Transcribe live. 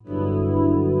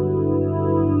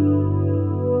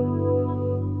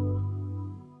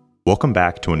Welcome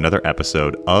back to another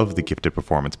episode of the Gifted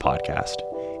Performance Podcast.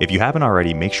 If you haven't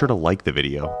already, make sure to like the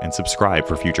video and subscribe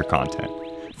for future content.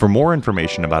 For more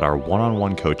information about our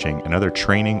one-on-one coaching and other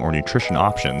training or nutrition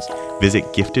options, visit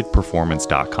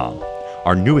giftedperformance.com.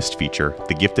 Our newest feature,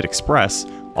 the Gifted Express,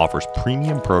 offers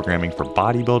premium programming for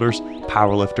bodybuilders,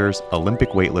 powerlifters, Olympic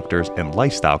weightlifters, and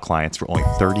lifestyle clients for only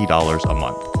 $30 a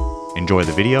month. Enjoy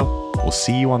the video. We'll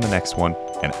see you on the next one.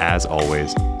 And as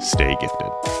always, stay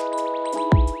gifted.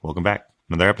 Welcome back.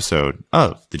 Another episode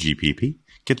of the GPP,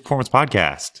 Gifted Performance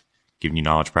Podcast, giving you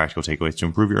knowledge, practical takeaways to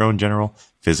improve your own general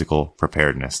physical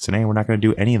preparedness. Today, we're not going to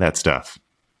do any of that stuff.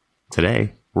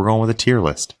 Today, we're going with a tier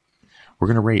list. We're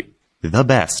going to rate the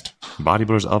best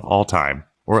bodybuilders of all time,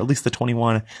 or at least the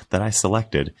 21 that I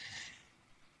selected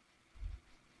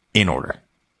in order.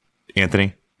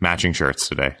 Anthony, matching shirts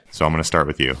today. So I'm going to start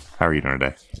with you. How are you doing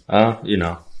today?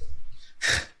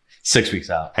 6 weeks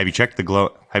out. Have you checked the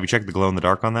glow? Have you checked the glow in the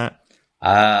dark on that?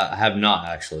 I have not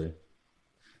actually.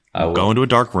 Go into a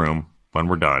dark room when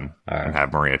we're done right, and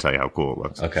have Maria tell you how cool it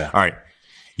looks. Okay. All right.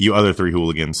 You other three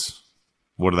hooligans,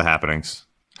 what are the happenings?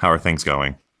 How are things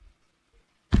going?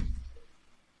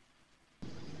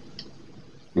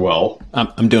 Well,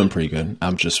 I'm doing pretty good.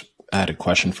 I had a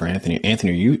question for Anthony.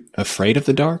 Anthony, are you afraid of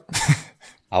the dark?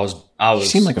 I was. You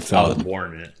seem like a fella. I was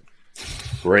born in it,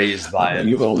 raised by it.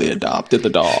 You've only adopted the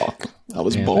dark. I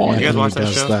was born. You guys watch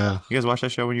that show? Style. You guys watch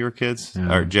that show when you were kids?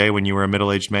 Yeah. Or Jay, when you were a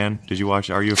middle-aged man? Did you watch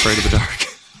Are You Afraid of the Dark?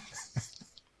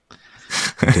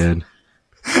 I did.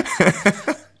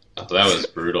 Oh, that was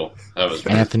brutal. That was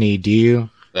brutal. Anthony, do you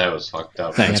fucked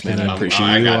up. Thanks, man. I appreciate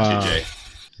I you. got you, Jay.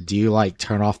 do you like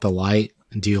turn off the light?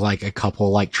 Do you like a couple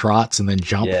like trots and then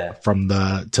jump from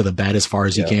to the bed as far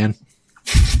as you can?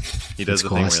 He does That's the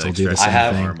cool. thing I where still he do the like, same stretches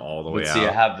his thing. arm all the way Let's out. see,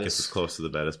 I have Gets this as close to the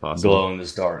bed as possible. glow in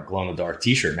the dark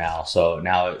T-shirt now. So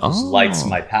now it just lights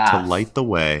my path. To light the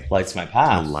way. Lights my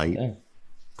path. To light Yeah.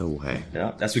 the way.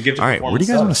 Yeah, that's what Gifted All right, where do you guys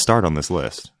Performance want to does. start on this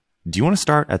list? Do you want to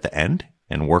start at the end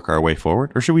and work our way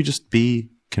forward? Or should we just be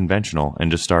conventional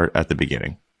and just start at the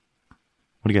beginning?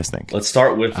 What do you guys think? Let's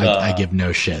start with. I give no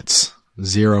shits.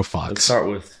 Zero fucks. Let's start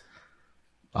with.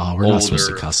 Oh, we're not supposed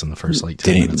to older- cuss in the first like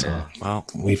 10 Didn't minutes. even- Huh? Well,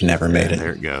 We've never made it.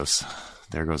 there it goes.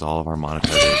 There goes all of our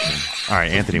monetization. All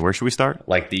right, Anthony, where should we start?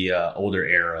 Like the older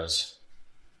eras.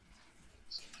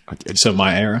 So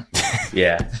my era.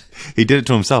 Yeah. He did it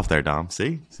to himself there, Dom.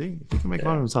 See? If he can make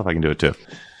fun of himself, I can do it too.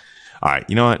 All right,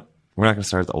 you know what? We're not going to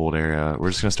start at the old era. We're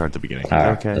just going to start at the beginning. Is All that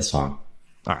right, okay? that's fine.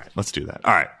 All right, let's do that.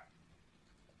 All right.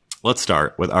 Let's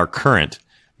start with our current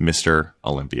Mr.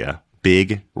 Olympia,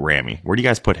 Big Ramy. Where do you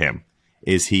guys put him?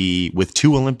 Is he, with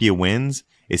 2 Olympia wins,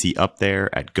 is he up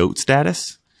there at GOAT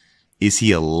status? Is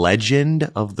he a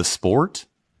legend of the sport?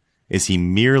 Is he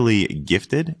merely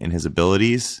gifted in his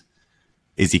abilities?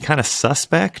 Is he kind of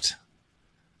suspect?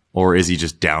 Or is he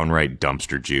just downright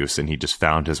dumpster juice and he just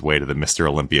found his way to the Mr.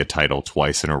 Olympia title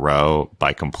twice in a row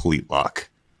by complete luck?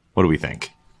 What do we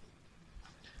think?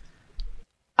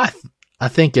 I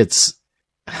think it's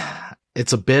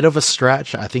a bit of a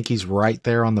stretch. I think he's right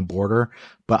there on the border,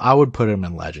 but I would put him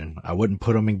in legend. I wouldn't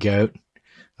put him in GOAT.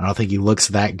 I don't think he looks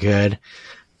that good.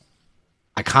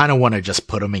 I kind of want to just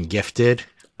put him in gifted,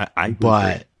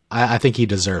 but I think he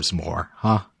deserves more,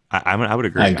 huh? I would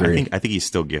agree. I agree. I think he's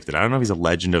still gifted. I don't know if he's a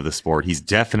legend of the sport. He's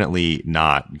definitely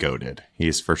not goated. He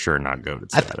is for sure not goated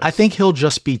status. I think he'll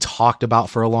just be talked about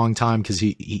for a long time because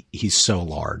he's so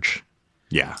large.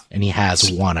 Yeah. And he has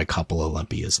won a couple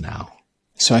Olympias now.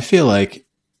 So I feel like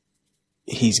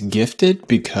he's gifted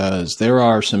because there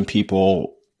are some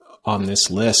people on this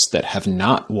list that have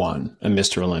not won a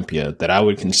Mr. Olympia that I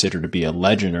would consider to be a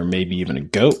legend or maybe even a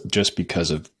GOAT just because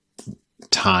of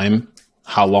time,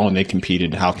 how long they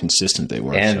competed, how consistent they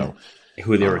were. And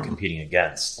who they were competing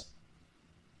against.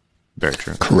 Very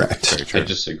true. Correct. Very true. I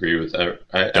disagree with that.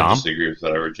 I Dom? disagree with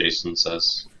whatever Jason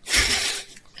says.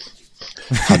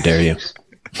 How dare you?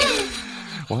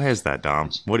 Why is that,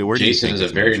 Dom? Where do you Jason think is a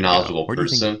this very match should go? knowledgeable Where do you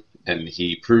think- person, and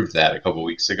he proved that a couple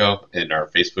weeks ago in our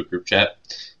Facebook group chat.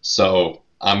 So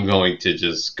I'm going to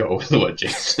just go with what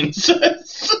Jason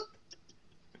says.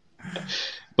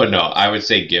 But no, I would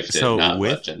say gifted, So not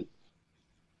with- legend.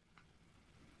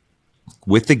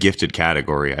 With the gifted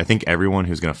category, I think everyone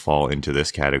who's going to fall into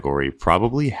this category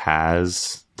probably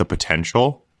has the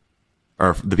potential,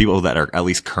 or the people that are at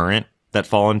least current that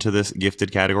fall into this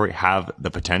gifted category have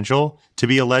the potential to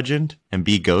be a legend and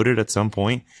be goated at some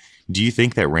point. Do you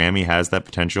think that Ramy has that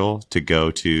potential to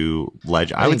go to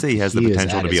legend? I would say he has the he is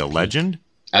potential at to be his a peak. legend.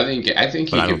 I think he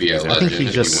But I could don't be think a he's- I legend think he's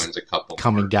if just he wins a couple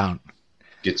Coming more, down.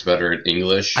 gets better at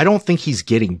English. I don't think he's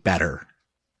getting better.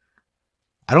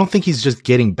 I don't think he's just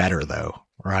getting better though,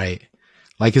 right?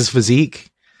 Like his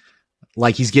physique,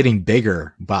 like he's getting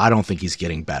bigger, but I don't think he's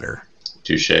getting better.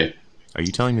 Touche. Are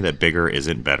you telling me that bigger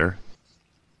isn't better?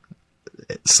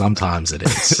 Sometimes it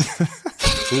is.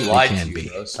 Who lied can to you, be.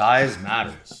 bro? Size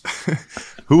matters.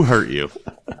 Who hurt you?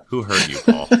 Who hurt you,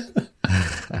 Paul?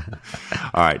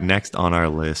 All right, next on our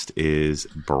list is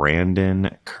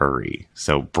Brandon Curry.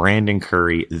 So Brandon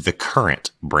Curry, the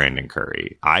current Brandon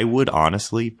Curry. I would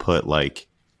honestly put like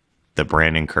the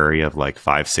Brandon Curry of like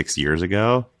 5-6 years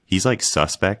ago. He's like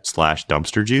suspect /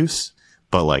 dumpster juice.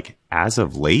 But like as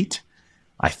of late,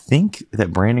 I think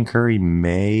that Brandon Curry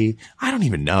I don't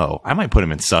even know. I might put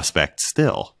him in suspect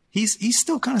still. He's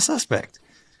still kind of suspect.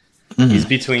 He's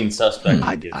between suspect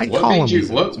and guilty. I What call made him.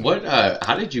 you?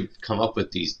 How did you come up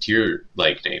with these tier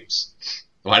like names?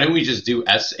 Why didn't we just do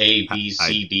S A B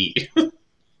C D?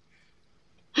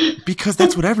 Because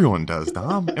that's what everyone does,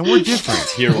 Dom, and we're different.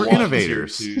 Tier We're 1,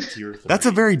 innovators. Tier 2, Tier 3. That's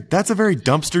a very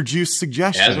dumpster juice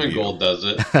suggestion. of you. Asmongold does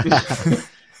it.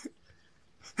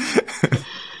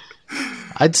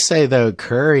 I'd say though,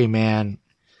 Curry, man,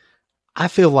 I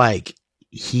feel like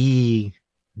he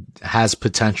has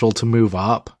potential to move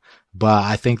up, but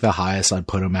I think the highest I'd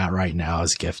put him at right now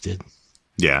is gifted.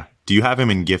 Yeah. Do you have him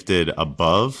in gifted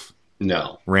above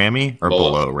No. Ramy or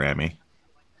Below. below Ramy?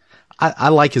 I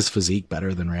like his physique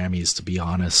better than Ramy's, to be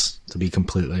honest, to be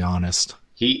completely honest.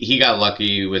 He got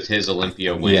lucky with his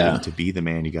Olympia win. Yeah. To be the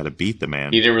man, you got to beat the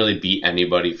man. He didn't really beat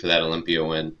anybody for that Olympia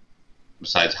win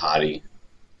besides Hottie.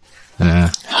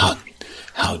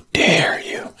 How dare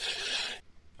you?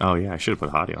 Oh yeah, I should have put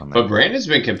Hottie on there. But Brandon's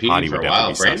been competing Hottie for would a while.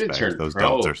 definitely be Brandon suspect. turned Those pro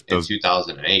delts are- in those-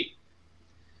 2008.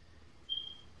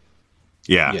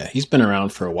 Yeah. Yeah, he's been around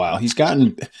for a while. He's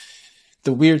gotten.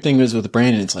 The weird thing is with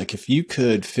Brandon, it's like if you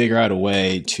could figure out a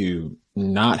way to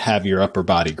not have your upper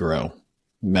body grow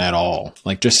at all,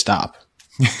 like just stop,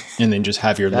 and then just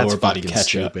have your That's lower body fucking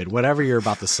catch up. stupid. Whatever you're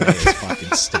about to say is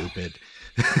fucking stupid.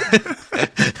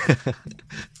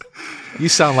 You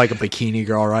sound like a bikini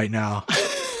girl right now.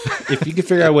 If you could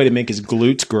figure out a way to make his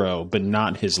glutes grow, but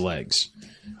not his legs.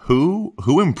 Who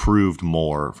improved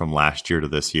more from last year to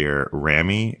this year,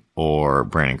 Ramy or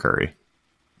Brandon Curry?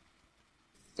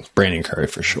 Brandon Curry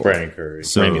for sure. Brandon Curry.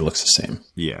 So Ramy looks the same.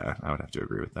 yeah, I would have to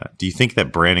agree with that. Do you think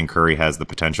that Brandon Curry has the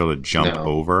potential to jump No.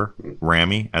 over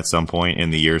Ramy at some point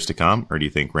in the years to come, or do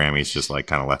you think Ramy's just like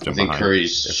kind of left I him think behind?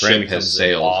 Curry's If ship Brandon has comes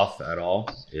sailed. off at all,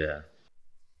 yeah.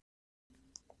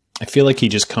 I feel like he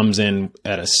just comes in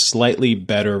at a slightly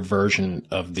better version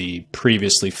of the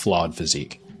previously flawed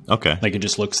physique. Okay. Like it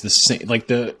just looks the same. Like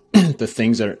the the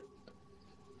things that are.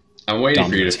 I'm waiting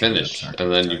for you to Dominance. finish, Sorry.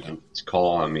 and then you can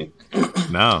call on me.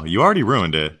 No, you already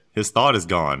ruined it. His thought is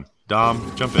gone.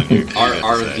 Dom, jump in here.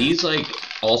 Are these like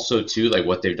also too like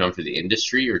what they've done for the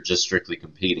industry, or just strictly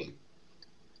competing?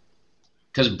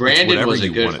 Because Brandon whatever was a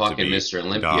you good want it to fucking be, Mr.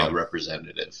 Olympia Dom.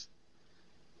 representative.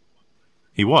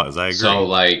 He was. I agree. So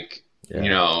like Yeah. you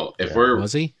know, if Yeah. we're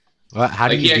Was he? Well, how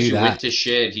do like he you do actually went that? to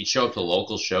shit, he'd show up to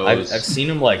local shows. I've seen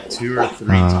him like 2 or 3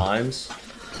 times.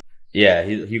 Yeah,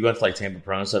 he went to like Tampa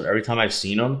Pro and stuff. Every time I've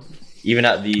seen him, even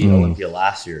at the Olympia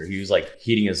last year, he was like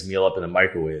heating his meal up in the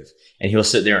microwave, and he'll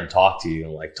sit there and talk to you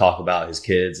and like talk about his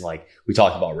kids. And like we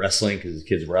talked about wrestling because his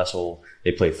kids wrestle,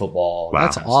 they play football. Wow.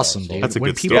 That's that kind of awesome, stuff. dude. That's a when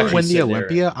good people story. win the Sit there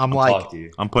Olympia, and I'm I'll like, talk to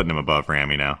you. I'm putting him above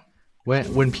Ramy now.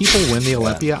 when people win the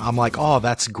Olympia, I'm like, oh,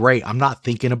 that's great. I'm not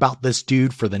thinking about this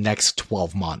dude for the next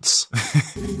 12 months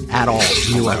at all.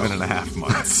 11 and a half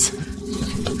months.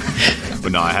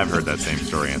 But no, I have heard that same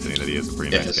story, Anthony, that he is a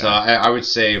pretty yeah, nice so guy. I would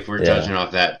say if we're Yeah. judging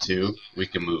off that too, we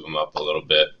can move him up a little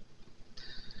bit.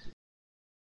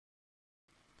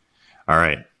 All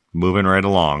right, moving right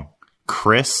along.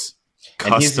 Chris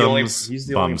And he's the only Customs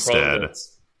pro Bumstead.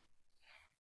 that's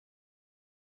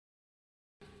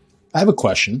I have a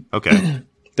question Okay,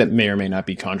 that may or may not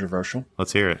be controversial.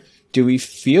 let's hear it. Do we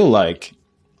feel like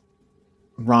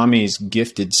Ramy's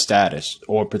gifted status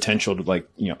or potential to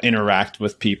interact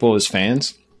with people as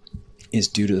fans is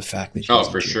due to the fact that Oh,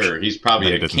 for sure. He's probably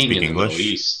That he a doesn't king speak in the English? Middle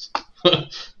East.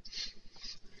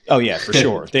 Oh yeah, for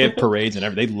sure. They have parades and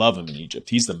everything. They love him in Egypt.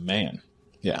 He's the man.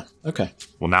 Yeah. Okay.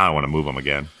 Well, now I want to move him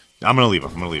again. I'm going to leave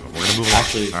him. We're going to move him.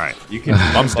 actually All right. you can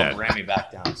Bumstead. bump Ramy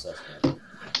back down. Suspect.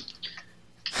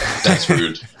 That's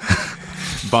rude.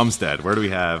 Bumstead. Where do we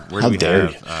have? How dare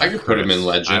you. I could put him in Chris?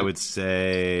 legend. I would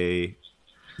say,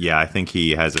 yeah, I think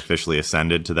he has officially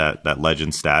ascended to that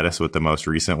legend status with the most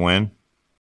recent win.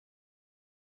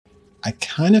 I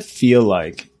kind of feel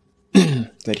like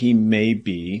that he may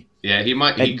be Yeah, he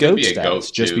might. at He could GOAT be a status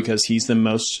goat just too. because he's the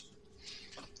most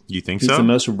You think he's so? the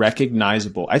most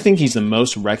recognizable. I think he's the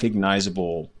most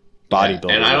recognizable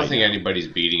bodybuilder. And I don't right think now. anybody's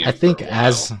beating him. I think for a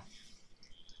while.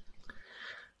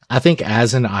 I think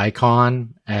as an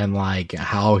icon and like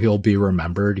how he'll be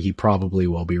remembered, he probably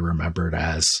will be remembered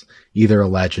as either a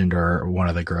legend or one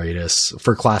of the greatest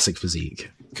for classic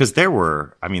physique. Because there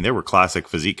were classic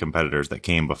physique competitors that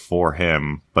came before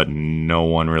him, but no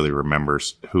one really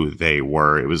remembers who they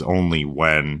were. It was only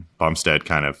when Bumstead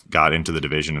kind of got into the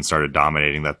division and started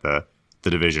dominating that the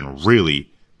division really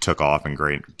took off and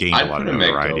gained a lot of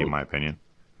notoriety, in my opinion.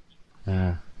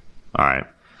 Yeah. All right.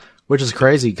 Which is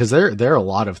crazy because there are a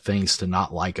lot of things to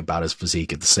not like about his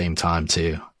physique at the same time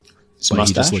too. But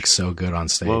he just looks so good on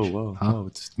stage. Whoa.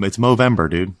 It's Movember,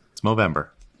 dude. It's Movember.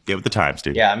 Get with the times,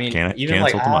 dude. Yeah, I mean, even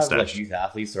like I have mustache. like youth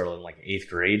athletes that are in like 8th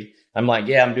grade. I'm like,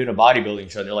 yeah, I'm doing a bodybuilding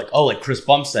show. And they're like, oh, like Chris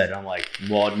Bumstead. And I'm like,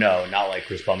 well, no, not like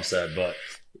Chris Bumstead, but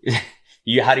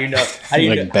how do you know? How do you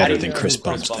like know, better how do you than know Chris who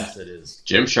Bumstead is?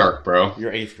 Gymshark, bro.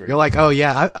 You're 8th grade. You're like, oh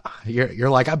yeah, you're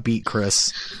like I beat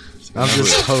Chris. I'm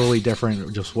just totally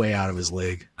different, just way out of his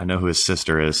league. I know who his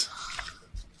sister is.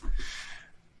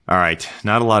 All right.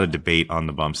 Not a lot of debate on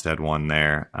the Bumstead one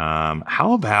there.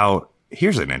 How about,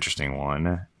 here's an interesting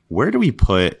one. Where do we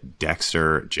put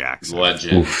Dexter Jackson?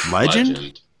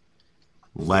 Legend.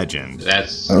 Legend.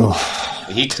 That's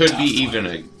he could be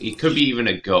even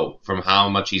a GOAT from how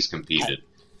much he's competed.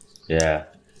 Yeah.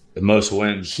 The most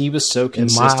wins. He was so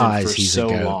consistent eyes, for he's so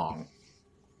a goat. long.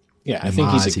 Yeah, I In think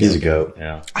my he's eyes, He's a goat.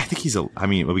 Yeah. I think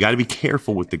we got to be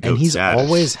careful with the GOAT And he's status.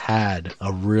 always had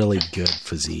a really good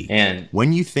physique. And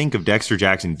When you think of Dexter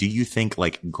Jackson, do you think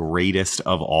like greatest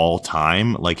of all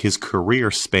time? Like his career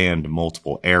spanned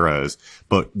multiple eras,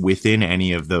 but within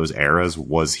any of those eras,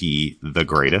 was he the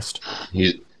greatest?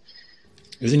 He's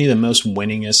Isn't he the most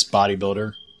winningest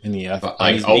bodybuilder in the F?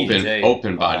 like he's open beaten Jay.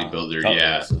 bodybuilder.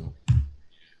 Yeah,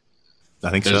 I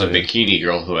think there's so. a bikini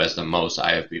girl who has the most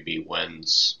IFBB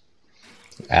wins.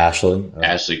 Ashley.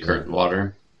 Ashley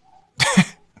Curtinwater.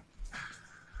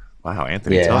 Wow,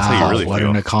 Anthony, Yeah. tell us how you Wow, really what feel.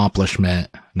 an accomplishment.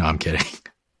 No, I'm kidding.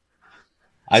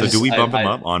 So do we bump him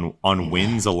up on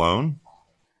wins alone?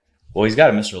 Well, he's got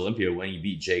a Mr. Olympia when he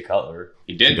beat Jay Cutler.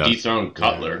 He did He does. dethrone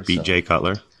Cutler. Beat So- Jay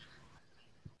Cutler?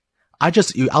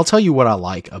 I'll tell you what I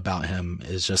like about him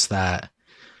is just that,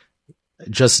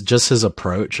 just his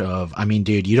approach of, I mean,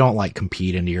 dude, you don't like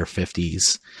compete into your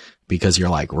 50s because you're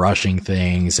like rushing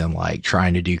things and like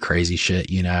trying to do crazy shit,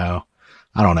 you know?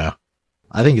 I don't know.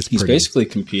 I think it's He's pretty. basically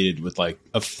competed with like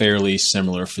a fairly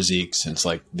similar physique since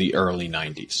like the early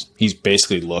 90s. He's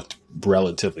basically looked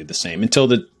relatively the same until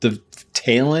the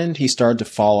tail end. He started to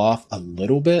fall off a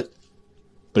little bit,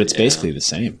 but it's basically the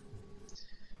same.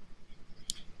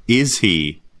 Is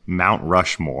he Mount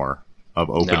Rushmore of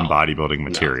open No. bodybuilding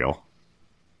material?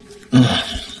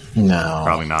 No,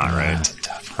 Probably not, right?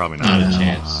 Probably not. Not a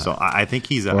chance. So I think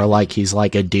he's or like he's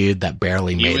like a dude that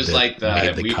barely He made was the, like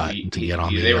made the the cut to get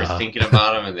on they the. were thinking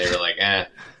about him and they were like, I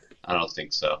don't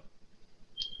think so.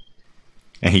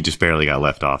 and he just barely got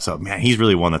left off. So man, he's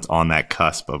really one that's on that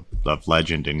cusp of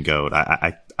legend and GOAT.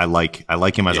 I like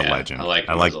him as a Yeah, legend. I like him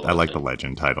I like as a the legend.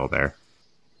 legend title there.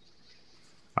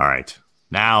 All right.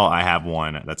 Now I have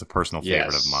one that's a personal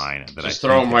favorite Yes. of mine that Just I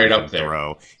throw think him right we up can there.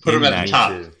 throw Put him in at the that-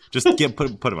 top. Too. Just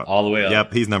put him up All the way up.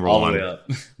 Yep, he's number All one. the way up.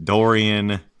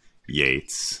 Dorian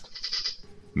Yates.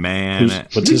 Man,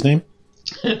 What's his name?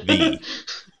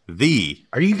 the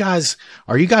Are you guys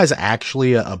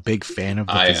actually a big fan of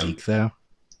the I am. physique though?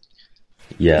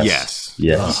 Yes.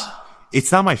 Yes.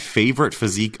 it's not my favorite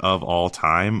physique of all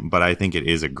time, but I think it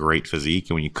is a great physique.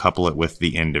 And when you couple it with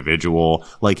the individual,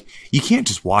 like you can't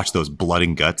just watch those blood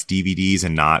and guts DVDs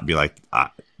and not be like,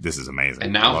 this is amazing.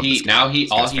 And I now love he this guy.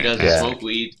 This all guy's he does is fantastic. smoke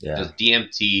weed, Yeah. does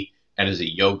DMT, and is a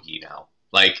yogi now.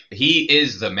 Like he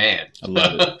is the man. I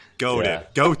love it. Goat Yeah.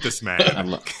 it. Goat this man.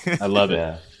 I love it.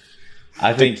 Yeah.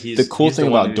 I think he's the cool he's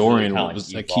thing one about who's Dorian kinda,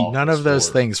 was, like, evolved None the of those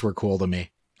sport. things were cool to me.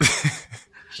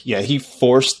 Yeah, he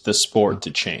forced the sport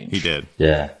to change. He did.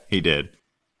 Yeah. He did.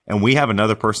 And we have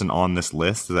another person on this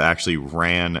list that actually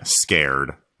ran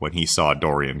scared when he saw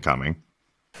Dorian coming.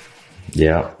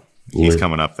 Yeah. He's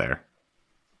coming up there.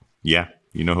 Yeah.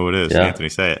 You know who it is. Yeah. Anthony,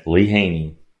 say it. Lee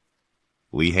Haney.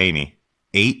 Lee Haney.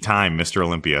 8-time Mr.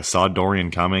 Olympia saw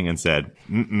Dorian coming and said,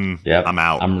 Yep. I'm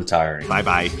out. I'm retiring.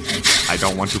 Bye-bye. I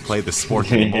don't want to play the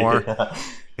sport anymore.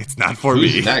 It's not for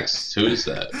Who's me. next? Who is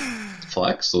that?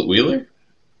 Flex Wheeler?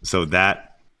 So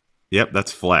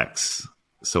that's Flex.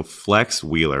 So Flex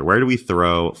Wheeler. Where do we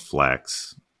throw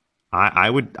Flex? I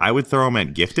would throw him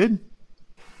at Gifted.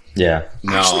 Yeah.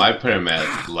 No, Actually, I put him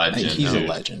at legend. He's a dude.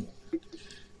 legend.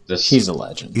 This, He's a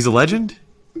legend. He's a legend?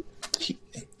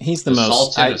 He's the The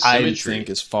most. Sultan of I Symmetry. think,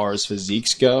 as far as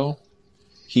physiques go,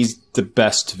 he's the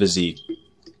best physique,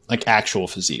 like actual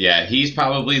physique. yeah, he's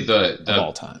probably the Of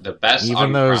all time. the best.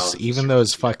 Even uncrowned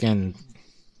those fucking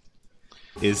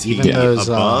Is he Even those,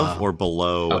 above or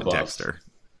below above. Dexter?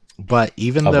 But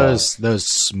even Above. those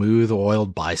smooth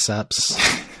oiled biceps.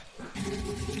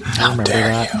 How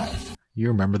dare you? You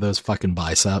remember those fucking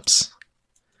biceps?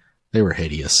 They were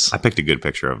hideous. I picked a good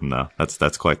picture of him though.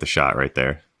 That's quite the shot right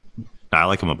there. I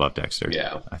like him above Dexter.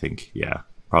 Yeah. I think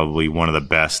probably one of the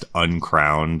best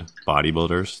uncrowned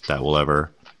bodybuilders that will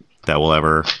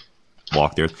ever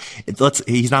walk there.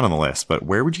 He's not on the list, but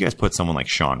where would you guys put someone like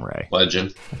Sean Ray?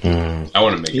 Legend. I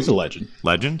want to make He's him. a legend.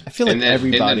 Legend? I feel like In the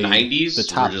everybody, 90s, the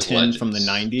top were just 10 legends. from the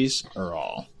 90s are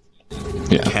all.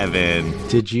 Yeah. Kevin.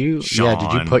 Did you? Sean,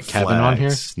 did you put Kevin on here?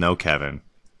 Flex. No Kevin.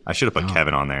 I should have put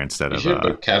Kevin on there instead You of should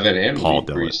put Kevin and Paul Lee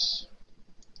Dillon. Priest.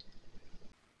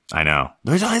 I know.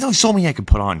 There's so many I could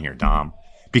put on here, Dom.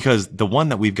 Because the one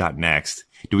that we've got next,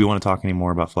 do we want to talk any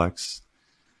more about Flex?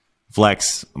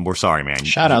 Flex, we're sorry, man.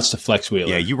 Shout outs to Flex Wheeler.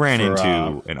 Yeah, you ran for,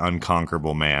 into an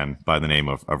unconquerable man by the name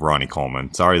of Ronnie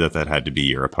Coleman. Sorry that had to be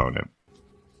your opponent.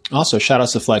 Also, shout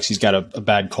outs to Flex. He's got a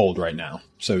bad cold right now,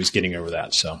 so he's getting over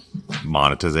that. So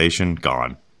Monetization,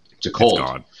 gone. It's a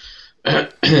cold.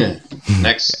 It's gone.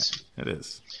 Next. It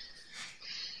is.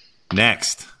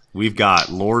 Next, we've got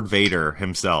Lord Vader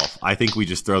himself. I think we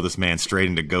just throw this man straight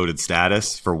into goated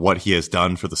status for what he has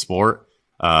done for the sport.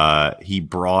 He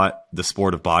brought the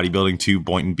sport of bodybuilding to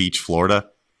Boynton Beach, Florida.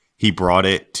 He brought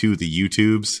it to the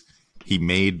YouTubes. He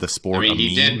made the sport. I mean,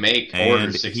 he meme, did make and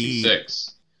Order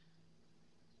 66.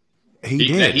 He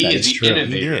did. He That is is the true. He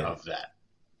innovator did. of that.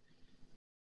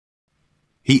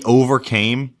 He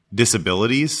overcame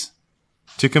disabilities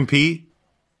to compete.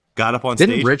 Got up on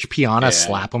Didn't stage. Rich Piana Yeah.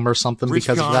 slap him or something Rich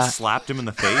because of Piana that? slapped him in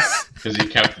the face. Because he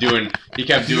kept doing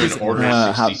Order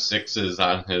how- 66s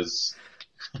on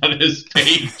his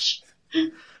page.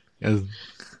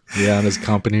 Yeah, on his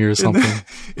company or something.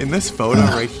 In this photo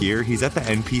right here, he's at the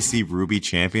NPC Ruby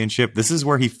Championship. This is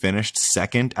where he finished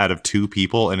second out of 2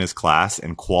 people in his class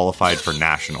and qualified for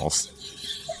nationals.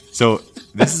 So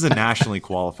this is a nationally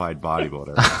qualified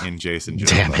bodybuilder in Jason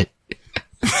Genova. Damn it.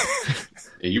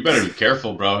 Yeah, you better be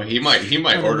careful, bro. He might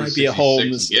There Order might be a hole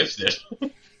in 66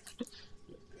 gifted.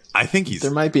 I think he's.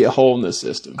 there might be a hole in the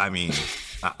system. I mean,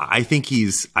 I think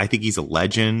he's a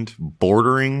legend,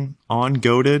 bordering on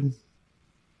goated.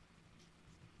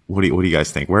 What do you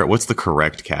guys think? What's the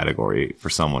correct category for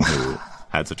someone who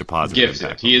had such a positive Gifted.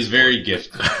 impact? He is very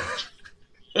gifted.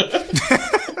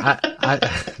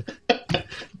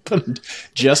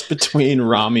 Just between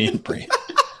Rami and Bree.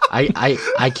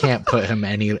 I can't put him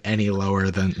any lower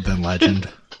than legend.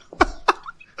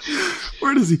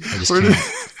 Where does he? just Where, can't.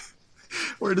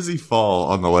 where does he fall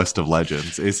on the list of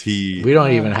legends? Is he? We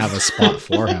don't even have a spot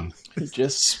for him. He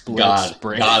just splits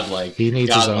Bree. Godlike. He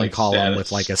needs his own godlike column status.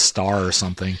 with like a star or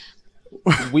something.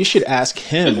 We should ask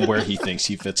him where he thinks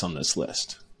he fits on this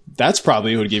list. That's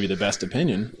probably who would give you the best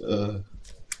opinion.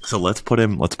 So let's put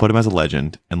him as a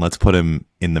legend, and let's put him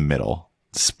in the middle,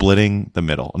 splitting the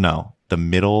middle. No, the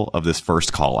middle of this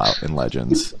first call out in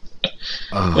Legends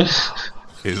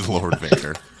is Lord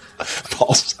Vader.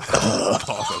 Paul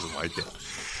doesn't like it.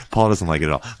 Paul doesn't like it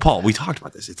at all. Paul, we talked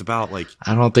about this. It's about like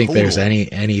I don't think there's Total.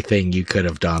 anything you could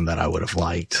have done that I would have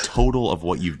liked. total of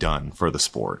what you've done for the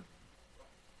sport.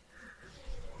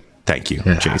 Thank you,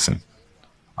 Yeah. Jason.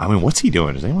 I mean, what's he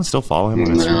doing? Does anyone still follow him on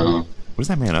Instagram? No. What is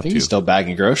that man I up think to? he's still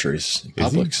bagging groceries. in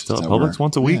Is he Publix. still at Is that Publix where-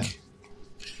 once a week?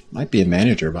 Yeah. Might be a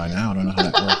manager by now. I don't know how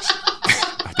that works.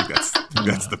 I think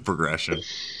that's the progression.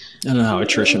 I don't know how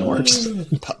attrition works in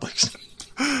Publix.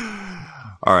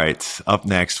 All right. Up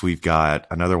next, we've got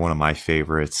another one of my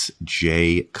favorites,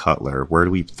 Jay Cutler. Where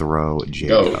do we throw Jay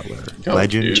Go. Cutler? Go,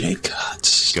 Legend, dude. Jay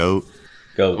Cuts. GOAT.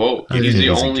 Go. Well, I he's think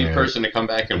the he's a only goat. person to come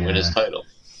back and win his title.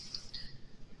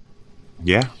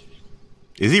 Yeah.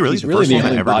 Is he really He's the really first the one that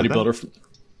only ever did that? bodybuilder.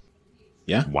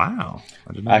 Yeah. Wow.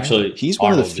 I didn't know Actually, He's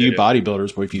one of the Arnold few did it.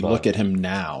 bodybuilders where if you look at him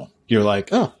now, you're like,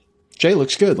 oh, Jay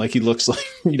looks good. Like he looks like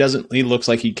he looks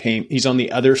like he's on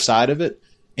the other side of it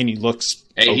and he looks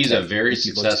Hey, he's a okay. very Like, he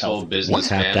looks successful healthy.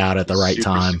 businessman. Tapped out at the right Super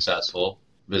time. Successful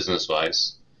business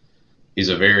wise. He's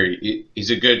a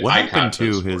good What icon happened for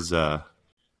the to sport. his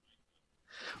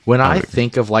When I Okay.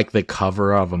 think of like the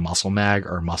cover of a Muscle Mag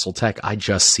or Muscle Tech, I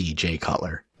just see Jay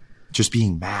Cutler. just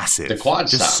being massive? the quad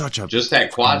just stop. such a just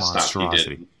that quad stop he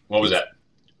monstrosity. did. What was that?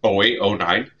 08,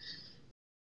 09?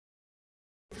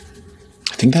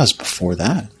 I think that was before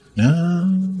that. No,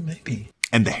 maybe.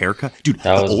 And the haircut, dude.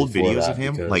 That The was old before videos that of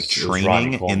him because like it was Ronnie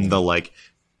training Coleman. in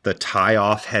the tie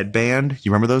off headband.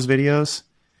 You remember those videos?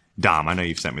 Dom, I know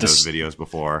you've sent me those videos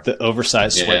before. The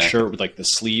oversized Yeah. sweatshirt with like the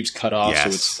sleeves cut off, so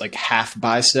Yes. it's like half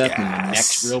bicep and the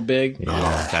neck's real big. Yeah.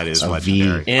 Oh, that is A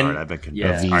legendary. V. All right, I've been Yeah.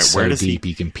 convinced. V All right, so where does deep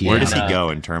you can pee. where does on he it. go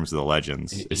in terms of the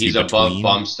legends? Is he He's above between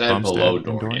Bumstead, below and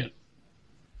Dorian.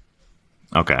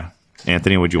 Okay,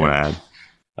 Anthony, what'd you want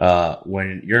to add?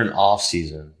 When you're in off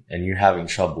season and you're having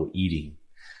trouble eating,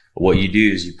 what you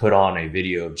do is you put on a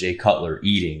video of Jay Cutler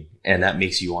eating, and that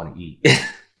makes you want to eat.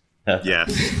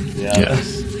 Yes,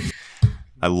 Yes.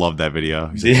 I love that video.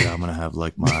 He's like, I'm gonna have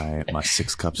like my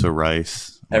 6 cups of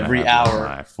rice I'm gonna Every have, like, hour.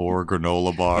 my 4 granola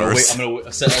I'm bars.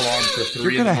 gonna set an alarm for 3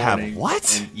 You're in gonna the have morning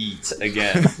what? and eat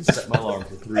again. Set my alarm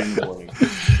for 3 in the morning.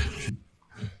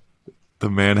 The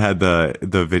man had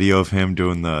the video of him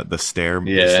doing the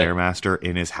Stairmaster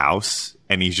in his house,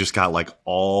 and he's just got like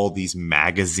all these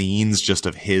magazines just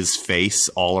of his face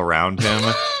all around him.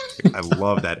 I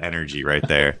love that energy right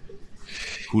there.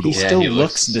 He Yeah, still he looks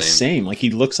looks the the same. Like he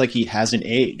looks like he hasn't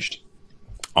aged.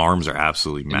 Arms are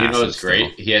absolutely And massive. you know what's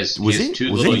great? still. He has Was it-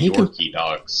 2 was little it- he can- Yorkie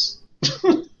dogs.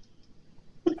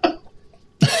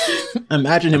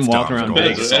 Imagine him That's walking Dom's around goals.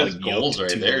 big. That's It's like goals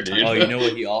yoked right to there, the dude. Oh, you know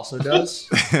what he also does?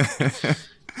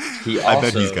 He also I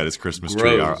bet he's got his Christmas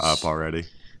tree grows. up already.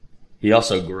 He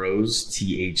also grows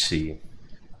THC.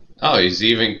 Oh, he's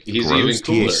even Grows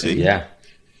cooler. THC? Yeah,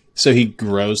 So he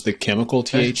grows the chemical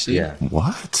THC. yeah.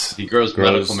 What? He grows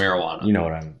medical marijuana. You know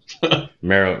what I mean?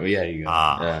 Yeah, you go.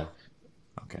 Ah. Yeah.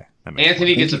 Okay. That makes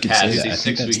Anthony I think gets a you could say pass. that. I He's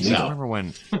think 6 that's weeks I legal. out. remember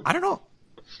when I don't know.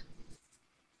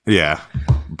 Yeah,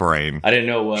 brain I didn't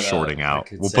know what shorting I out.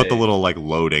 could We'll put the say. little like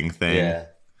loading thing Yeah.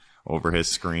 over his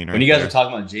screen. Right When you guys there. were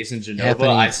talking about Jason Genova, Anthony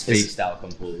I is- spaced out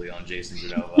completely on Jason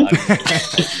Genova. I don't know what the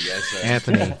fuck you guys said.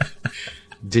 Anthony,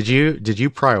 did you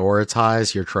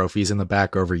prioritize your trophies in the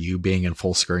back over you being in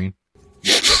full screen?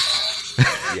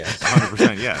 Yes.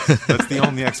 100%. Yes, that's the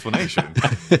only explanation.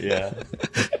 Yeah.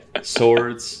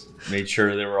 Swords. Made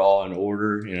sure they were all in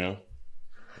order. You know.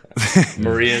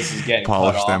 Maria's is getting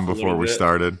Polish cut them off a before little we bit.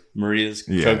 started. Maria's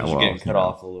Yeah, trophies well, are getting cut you know.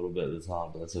 off a little bit at the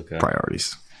top, but that's okay.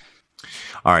 Priorities.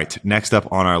 All right. Next up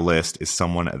on our list is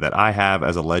someone that I have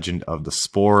as a legend of the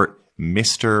sport,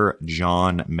 Mr.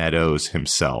 John Meadows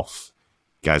himself.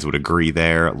 You guys would agree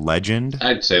there. Legend.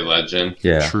 I'd say legend.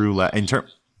 Yeah. True.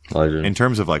 Legend. In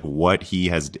terms of like what he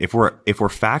has, if we're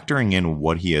factoring in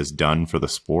what he has done for the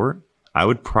sport, I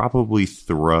would probably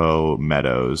throw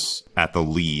Meadows at the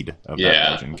lead of that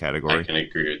Yeah, legend I category. can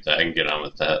agree with that. I can get on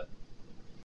with that.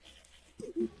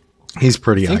 He's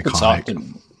pretty I think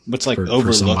iconic. what's like for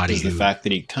overlooked somebody is the who- fact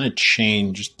that he kind of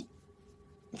changed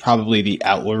probably the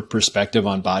outward perspective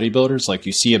on bodybuilders. Like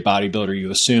you see a bodybuilder, you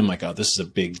assume like, oh, this is a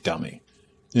big dummy.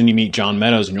 Then you meet John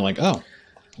Meadows and you're like, oh,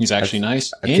 he's actually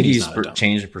nice. I and think he's he's not a dummy.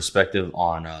 changed the perspective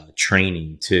on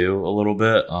training too a little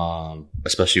bit,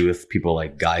 especially with people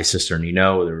like Guy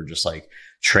Cisternino. They were just like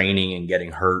training and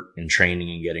getting hurt and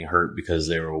training and getting hurt because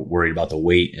they were worried about the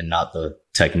weight and not the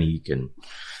technique. And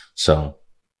so,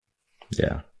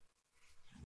 yeah.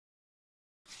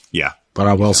 Yeah. But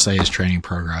I will say his training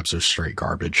programs are straight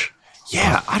garbage.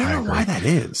 Yeah. I don't I know agree. why that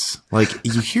is. Like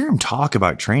you hear him talk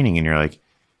about training and you're like,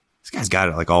 this guy's got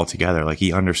it like all together. Like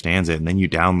he understands it. And then you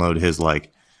download his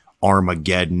like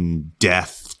Armageddon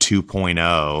Death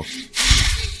 2.0.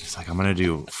 It's like, I'm going to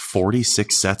do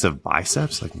 46 sets of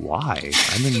biceps. Like why?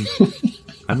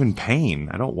 I'm in pain.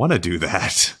 I don't want to do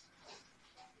that.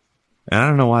 And I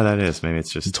don't know why that is. Maybe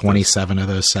it's just 27 of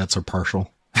those sets are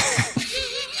partial.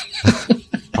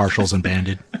 Partials and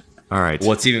banded. All right.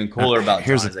 What's even cooler about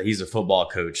here's John is that he's a football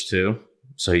coach too.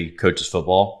 So he coaches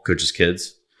football, coaches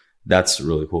kids. That's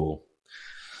really cool.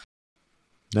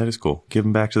 That is cool. Give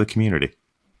him back to the community.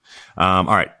 All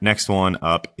right. Next one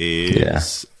up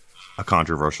is a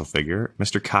controversial figure,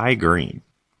 Mr. Kai Green.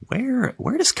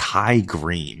 Where does Kai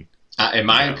Green? In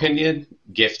my opinion,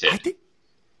 gifted. I think,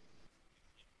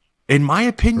 in my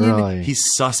opinion, Really?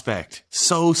 he's suspect.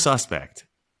 So suspect.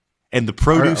 And the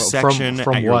produce section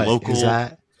from at your what? local Is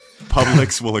that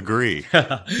Publix will agree.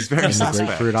 He's very in the suspect.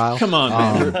 grapefruit aisle? Come on,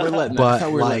 man. We're letting that, I but, thought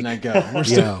we were letting like, that go. We're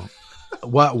still,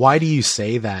 Why do you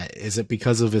say that? Is it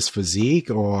because of his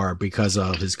physique or because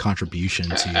of his contribution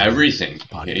to Everything.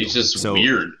 bodybuilding? He's just So-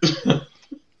 weird.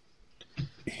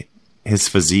 His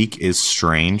physique is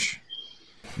strange.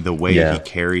 The way Yeah. he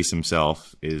carries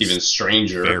himself is Even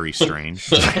stranger. very strange.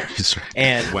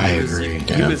 And When- I I agree.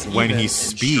 he was When even he in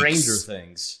speaks- Stranger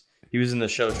Things. He was in the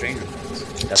show Stranger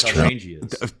Things. That's how true. strange he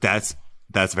is.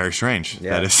 That's very strange.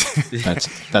 Yeah. That is.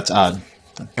 that's odd.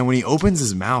 And when he opens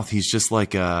his mouth, he's just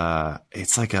like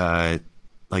it's like a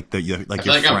like the like I your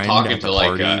feel like friend I'm talking at the to like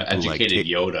party a who, like, educated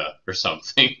Yoda or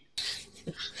something.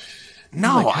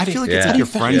 No, Like, I feel like it's yeah. like your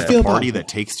How do friend you at feel a about party that? that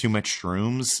takes too much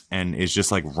shrooms and is just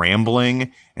like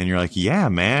rambling, and you're like, yeah,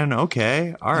 man,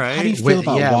 okay, all right. How do you feel When-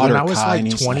 about yeah, water? when I was, Kai? like, And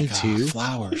he's 22.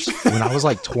 flowers. When I was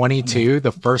like 22,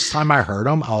 the first time I heard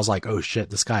him, I was like, oh shit,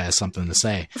 this guy has something to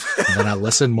say. And then I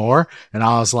listened more and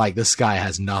I was like, this guy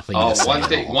has nothing Oh, to say. one at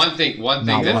thing all. that You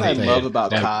know what I he love did about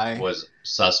that Kai? was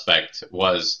suspect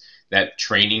was that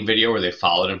training video where they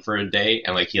followed him for a day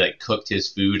and like he like cooked his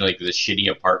food like the shitty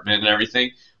apartment and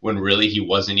everything when really he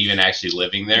wasn't even actually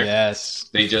living there. Yes.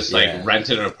 They just Yeah. like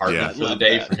rented an apartment Yeah. for the Love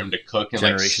day that. for him to cook and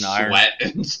Generation like Iron. sweat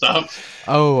and stuff.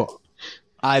 Oh,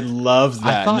 I love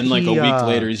I that. thought And then like he, a week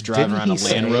later, he's driving didn't around a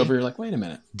he Land say- Rover. You're like, wait a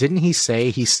minute. didn't he say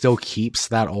he still keeps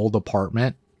that old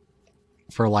apartment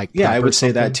for like Yeah, prep I or would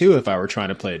say that something? too if I were trying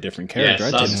to play a different character.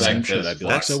 Yeah, I'd do the same suspect shit. is I'd be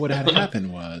like, so flex. what had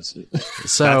happened was.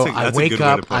 So That's a I good wake way to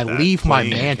up, put I that. leave my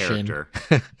Playing a mansion.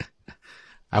 character.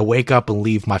 I wake up and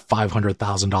leave my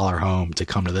 $500,000 home to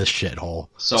come to this shithole.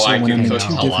 So, So I when can I'm in cook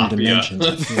two different dimensions, I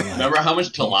tilapia. feel like- Remember how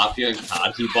much tilapia and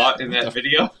cod he bought in that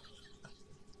video?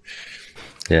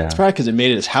 Yeah. It's probably because it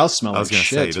made his house smell I like was gonna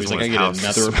shit. say, So he's doesn't like, I want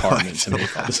get his another house to apartment to smell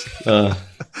make all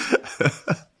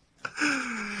this.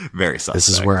 Very suspect. This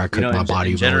is where I cook know, my in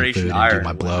bodybuilding Generation food and Iron, do my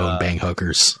when, blow and bang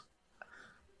hookers.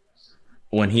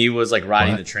 When he was like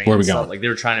riding What? the train Where and we stuff, going? like they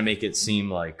were trying to make it seem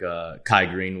like Kai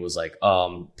Green was like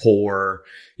poor.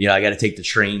 You know, I got to take the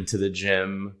train to the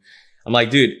gym. I'm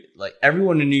like, dude, like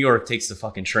everyone in New York takes the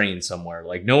fucking train somewhere.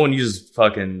 Like no one uses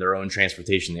fucking their own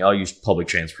transportation. They all use public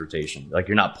transportation. Like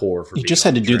you're not poor for You being just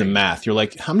on had to do the train. math. You're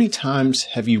like, how many times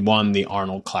have you won the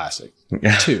Arnold Classic?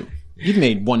 Yeah. 2. You've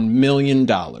made $1 million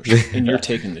and you're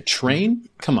taking the train?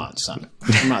 Come on, son.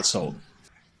 I'm not sold.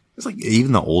 It's like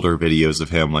even the older videos of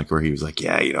him, like where he was like,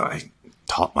 yeah, you know, I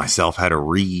taught myself how to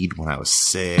read when I was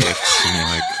 6. And you're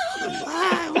like,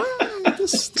 what?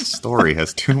 This story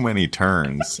has too many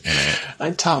turns in it. I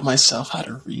taught myself how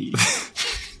to read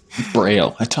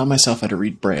Braille. I taught myself how to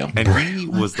read Braille. And he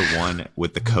was the one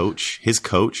with the coach. His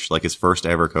coach, like his first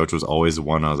ever coach, was always the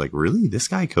one I was like, really? This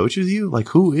guy coaches you? Like,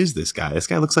 who is this guy? This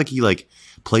guy looks like he like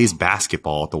plays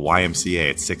basketball at the YMCA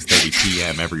at 6:30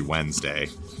 p.m. every Wednesday.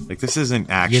 Like, this isn't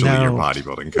actually your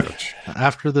bodybuilding coach.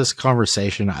 After this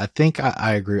conversation, I think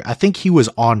I agree. I think he was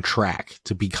on track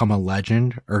to become a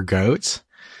legend or GOAT.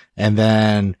 And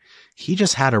then he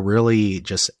just had a really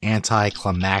just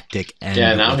anticlimactic end.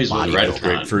 Yeah, now with he's with bodybuilding. Redcon.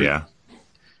 Grapefruit. Yeah.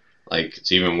 Like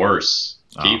it's even worse.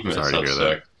 Oh, Keep him. sorry to hear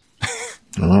Sick.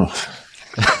 Oh.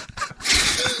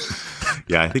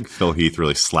 Yeah, I think Phil Heath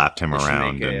really slapped him They should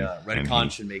around. make and Redcon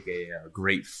should make a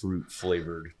grapefruit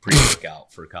flavored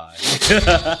pre-workout for Kai.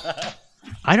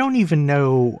 I don't even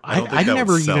know. I don't think I that would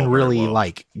never sell even very really well.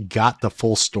 like got the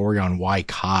full story on why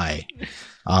Kai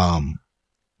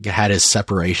had his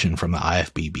separation from the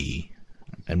IFBB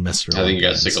and Mr. I think he Olympia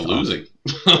got sick and of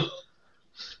stuff. losing.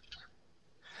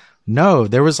 No,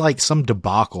 there was like some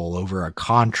debacle over a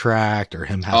contract or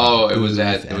him having. Oh, a it was booth,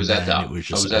 at and then it was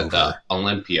just at the over.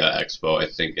 Olympia Expo. I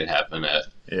think it happened at.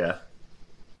 Yeah.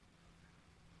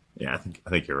 Yeah, I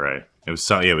think you're right. It was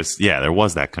there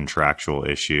was that contractual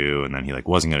issue, and then he like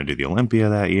wasn't going to do the Olympia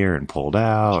that year and pulled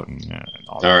out and, and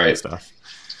all that All kind of right. stuff.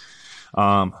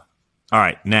 All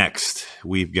right, next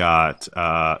we've got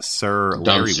Sir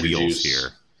Larry Dumpster Wheels juice. here,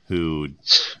 who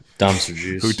Dumpster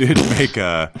juice. did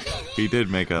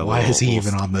make a Why is he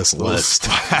even on this little list?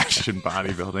 splash in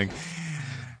bodybuilding.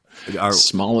 Our,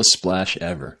 Smallest splash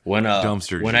ever. When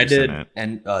Dumpster when I juice in did it.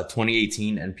 and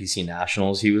 2018 NPC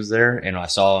Nationals, he was there, and I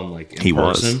saw him like in He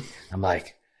was. person. I'm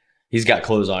like, he's got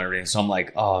clothes on and everything, so I'm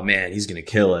like, oh man, he's gonna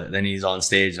kill it. Then he's on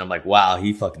stage, and I'm like, wow,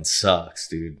 he fucking sucks,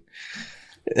 dude.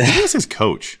 who was his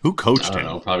coach? Who I coached don't him?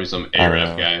 know, probably some I don't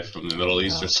Arab know. guy from the Middle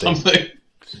East or they- something.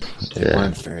 They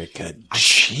weren't very good.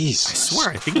 Jeez. I swear,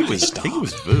 I think it was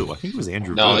Vu. I think it was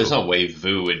Andrew. No, Vu. there's no way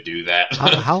Vu would do that.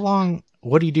 How long?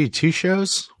 What do you do? 2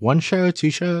 shows? 1 show? 2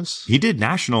 shows? He did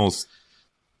nationals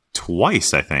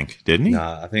twice, I think, didn't he?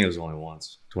 Nah, I think it was only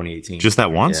once. 2018. Just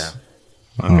that once?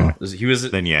 Yeah. Okay. He was.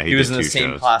 Then, yeah, he was did in the 2 same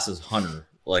shows. class as Hunter.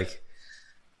 Like,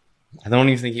 I don't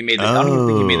even think he made. I don't even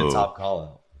think he made the Oh. top call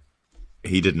out.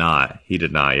 He did not. Yeah,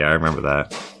 I remember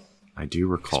that. I do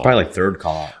recall. It's probably like third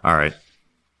call out.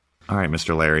 All right,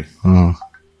 Mr. Larry, Oh.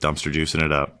 dumpster juicing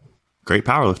it up. Great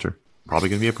powerlifter. Probably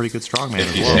going to be a pretty good strongman If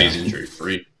as he well. stays injury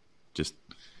free. Just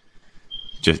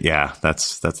yeah.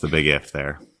 That's the big if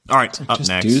there. All right, up Just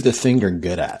next, do the thing you're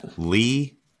good at.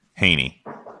 Lee Haney.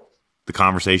 The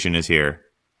conversation is here.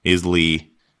 Is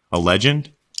Lee a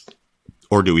legend,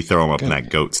 or do we throw him up in that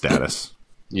GOAT status?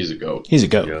 He's a goat. He's a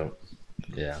goat. Yo.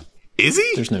 Yeah. Is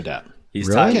he? There's no doubt. He's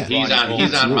Really? tied. Yeah. with He's Ronnie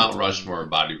on Coleman. Mount Rushmore of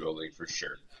bodybuilding for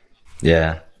sure.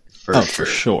 Yeah. For Oh, sure.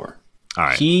 for sure. All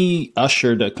right. He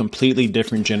ushered a completely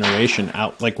different generation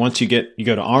out. Like once you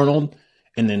go to Arnold,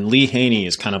 and then Lee Haney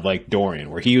is kind of like Dorian,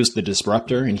 where he was the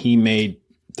disruptor and he made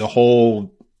the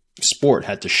whole sport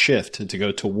had to shift to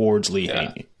go towards Lee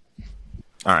Haney.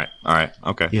 All right.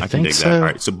 Okay. You I can think dig so? that. All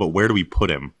right. So, but where do we put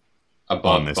him?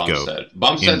 Above on this goat. Bumstead.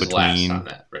 Bumstead's last on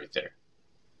that right there.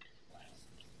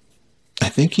 I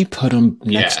think you put him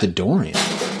next Yeah. to Dorian.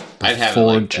 I'd have it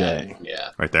Before like Jay. that. Yeah.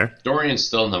 Right there? Dorian's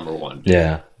still number one.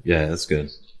 Yeah, that's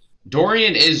good.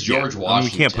 Dorian is George I mean,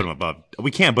 Washington. we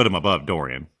can't put him above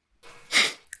Dorian.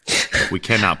 We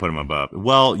cannot put him above.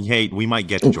 Well, hey, we might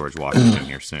get to George Washington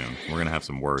here soon. We're going to have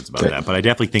some words about that. But I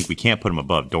definitely think we can't put him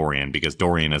above Dorian because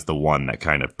Dorian is the one that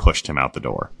kind of pushed him out the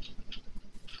door.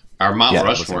 Our Mount Yeah,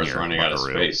 Rushmore is listen here, running out of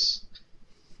Buckaroo. space.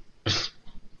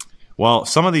 Well,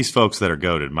 some of these folks that are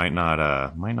goated might not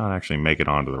actually make it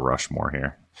onto the Rushmore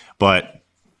here. But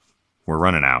we're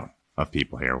running out of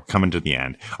people here. We're coming to the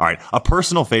end. All right, a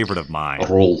personal favorite of mine.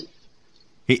 Roll.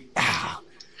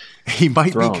 He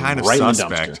might Throw be him kind of right in the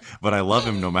suspect, dumpster. but I love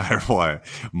him no matter what.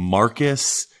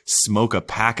 Marcus Smoke a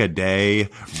Pack a Day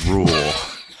Rule.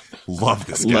 Love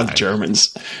this guy. Love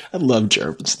Germans. I love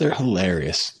Germans. They're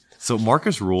hilarious. So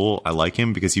Marcus Rule, I like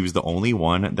him because he was the only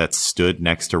one that stood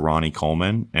next to Ronnie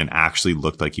Coleman and actually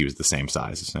looked like he was the same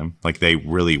size as him. Like they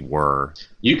really were.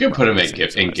 You could put him the at same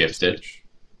in size as Gifted. Mitch.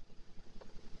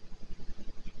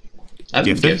 I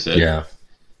think Gifted? Gifted.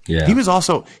 Yeah. He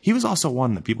was also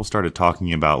one that people started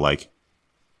talking about, like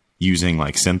using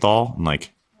like synthol and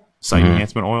like site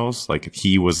enhancement oils. Like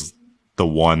he was the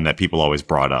one that people always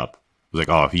brought up. It was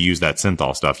like, oh, if you use that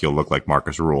synthol stuff, you'll look like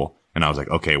Marcus Rule. And I was like,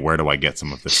 okay, where do I get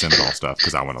some of this synthol stuff?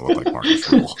 Because I want to look like Marcus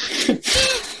Rule.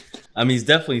 I mean, he's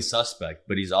definitely suspect,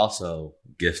 but he's also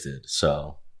gifted.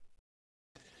 So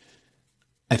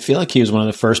I feel like he was one of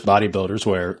the first bodybuilders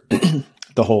where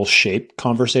the whole shape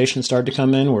conversation started to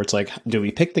come in, where it's like, do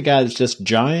we pick the guy that's just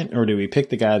giant or do we pick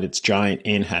the guy that's giant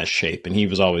and has shape? And he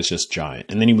was always just giant.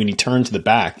 And then when he turned to the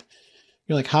back,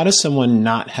 you're like, how does someone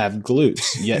not have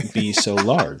glutes yet be so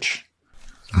large?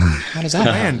 How does that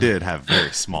The happen? man did have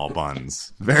very small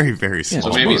buns. Very, very small So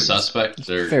maybe buns. suspect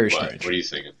or Very what? strange. What are you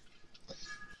thinking?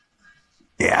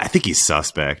 Yeah, I think he's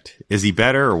suspect. Is he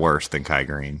better or worse than Kai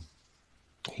Green?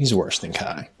 He's worse than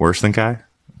Kai. Worse than Kai?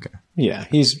 Okay. Yeah,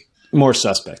 he's more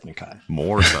suspect than Kai.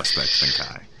 More suspect than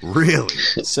Kai. Really?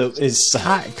 So is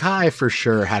Kai for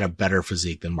sure had a better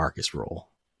physique than Marcus Rule.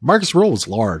 Marcus Rule was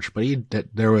large, but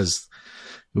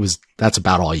that's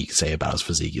about all you can say about his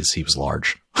physique is he was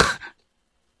large.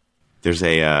 There's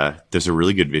a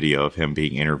really good video of him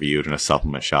being interviewed in a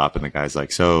supplement shop, and the guy's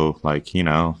like, so like, you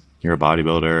know, you're a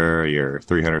bodybuilder, you're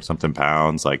 300 something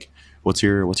pounds, like what's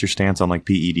your stance on like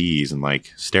PEDs and like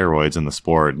steroids in the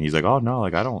sport? And he's like, oh no,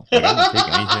 like I don't take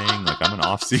anything, like I'm in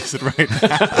off season right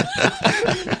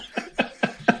now.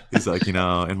 He's like, you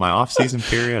know, in my off season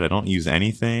period, I don't use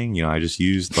anything. You know, I just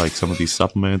used like some of these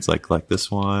supplements, like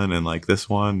this one and like this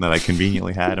one that I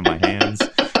conveniently had in my hands.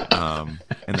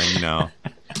 And then, you know,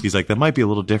 he's like, that might be a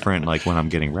little different, like when I'm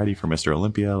getting ready for Mr.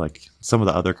 Olympia, like some of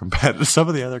the other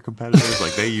competitors,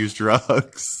 like they use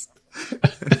drugs. Do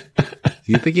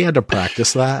you think he had to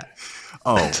practice that?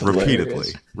 Oh, That's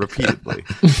repeatedly.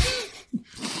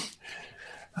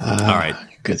 All right.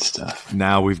 good stuff.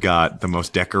 Now we've got the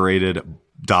most decorated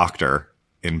doctor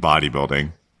in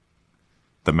bodybuilding,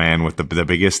 the man with the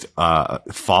biggest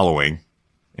following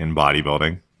in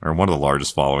bodybuilding, or one of the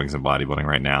largest followings in bodybuilding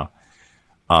right now.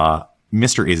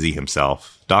 Mr. Izzy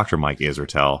himself, Dr. Mike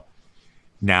Israetel.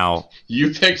 Now,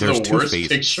 You picked There's the two worst phases.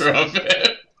 picture of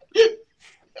it.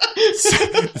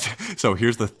 so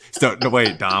here's the no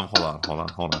wait, Dom, hold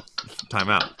on. Time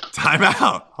out.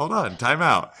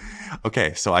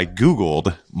 Okay, so I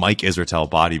Googled Mike Israetel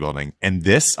bodybuilding, and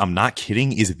this, I'm not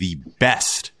kidding, is the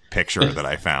best picture that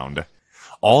I found.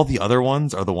 All the other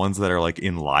ones are the ones that are like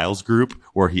in Lyle's group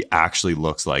where he actually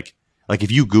looks like if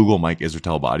you Google Mike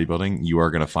Israetel bodybuilding, you are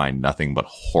going to find nothing but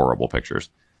horrible pictures.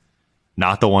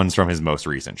 Not the ones from his most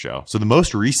recent show. So the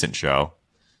most recent show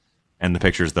and the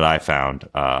pictures that I found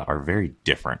are very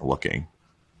different looking.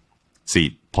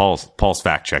 See, Paul's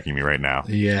fact checking me right now.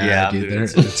 Yeah, dude, dude,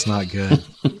 it's not good.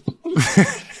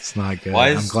 It's not good.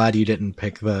 I'm glad you didn't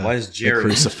pick the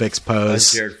crucifix Why is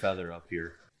pose. Jared Feather up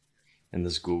here in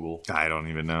this Google? I don't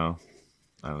even know.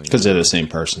 Because they're the same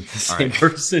person. Same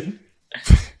person.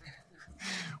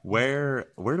 Where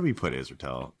do we put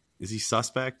Israetel? Is he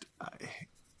suspect?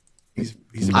 He's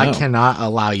No. I cannot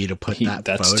allow you to put that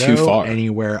that's photo too far.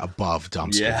 anywhere above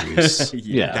dumpster Yeah. juice.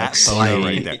 Yeah. that's like-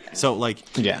 right there. So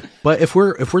like, Yeah. But if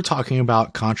we're talking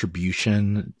about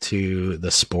contribution to the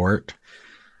sport,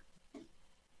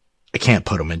 I can't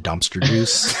put him in dumpster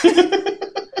juice.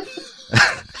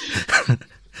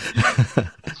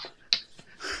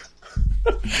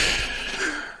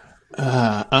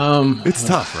 It's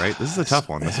tough, right? This is a tough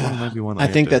one. This one might be one that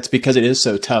I think that's because it is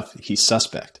so tough. He's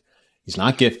suspect. He's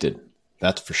not gifted.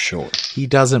 That's for sure. He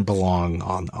doesn't belong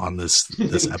on this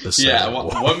episode. Yeah,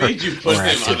 what made you put him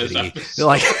on this episode?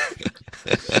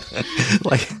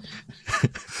 Like,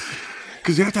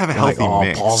 because you have to have a like, healthy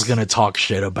mix. Paul's gonna talk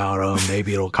shit about him.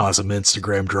 Maybe it'll cause some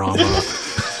Instagram drama.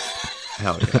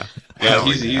 Hell yeah. Yeah,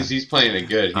 he's playing it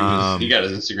good. He got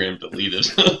his Instagram deleted.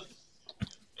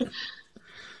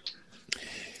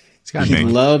 He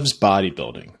loves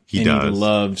bodybuilding. He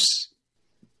does.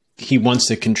 He wants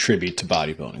to contribute to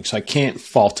bodybuilding. So I can't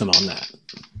fault him on that.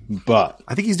 But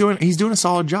I think he's doing a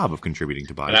solid job of contributing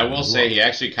to bodybuilding. And I will say he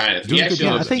actually looks I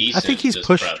decent. think he's this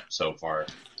pushed prep so far.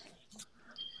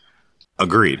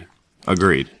 Agreed.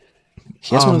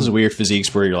 he has one of those weird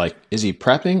physiques where you're like, is he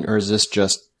prepping or is this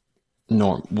just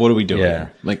norm? What are we doing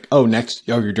here? Like,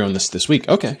 you're doing this week.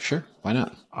 Okay, sure. Why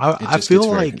not? I feel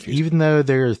like confusing. Even though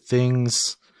there are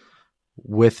things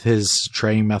with his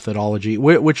training methodology,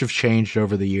 which have changed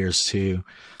over the years too,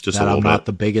 just that I'm not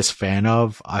the biggest fan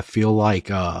of, I feel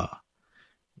like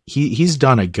he's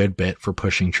done a good bit for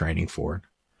pushing training forward.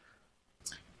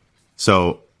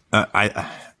 So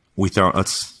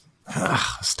it's a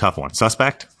tough one.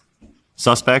 Suspect.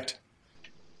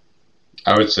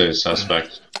 I would say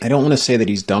suspect. I don't want to say that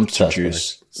he's dumpster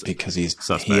juice because he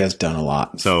has done a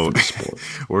lot. So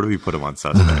where do we put him on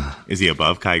suspect? Is he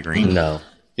above Kai Green? No.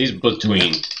 He's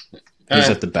between. He's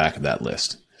at the back of that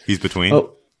list. He's between?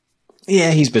 Oh,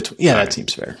 yeah, he's between. Yeah, that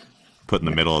seems fair. Put in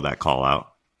the middle of that call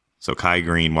out. So Kai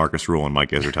Green, Marcus Rule, and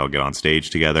Mike Israetel get on stage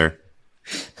together.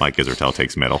 Mike Israetel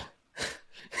takes middle.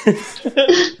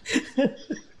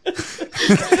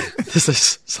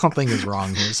 Something is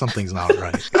wrong here. Something's not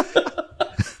right.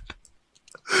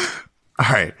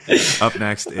 All right. Up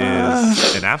next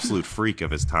is an absolute freak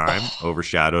of his time,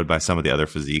 overshadowed by some of the other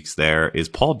physiques there, is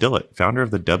Paul Dillett, founder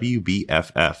of the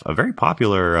WBFF, a very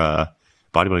popular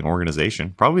bodybuilding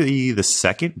organization. Probably the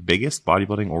second biggest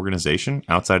bodybuilding organization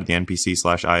outside of the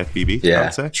NPC/IFBB, I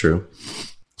would say. True.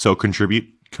 So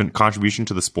contribution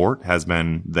to the sport has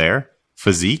been there.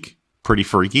 Physique, pretty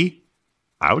freaky.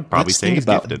 I would probably say he's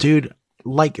gifted. Dude,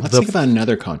 like let's think about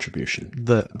another contribution.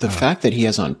 The fact that he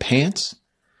has on pants,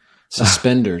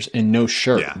 suspenders, and no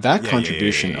shirt. That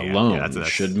contribution alone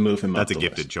should move him up. That's a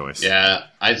gifted choice. Yeah,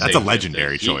 that's a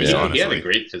legendary choice. Honestly, he had a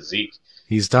great physique.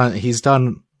 He's done.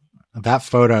 That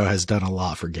photo has done a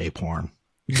lot for gay porn.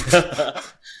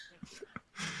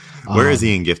 Where is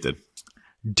he in gifted?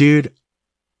 Dude,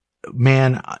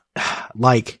 man,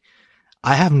 like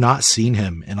I have not seen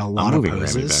him in a lot of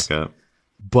poses. Back up.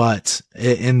 But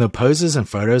in the poses and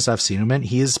photos I've seen him in,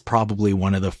 he is probably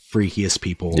one of the freakiest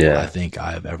people I think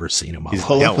I've ever seen in my life.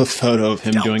 Pull up a photo of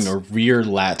him doing a rear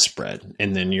lat spread,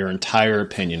 and then your entire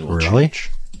opinion will change.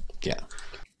 Yeah.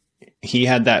 He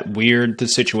had that weird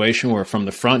situation where from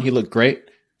the front he looked great.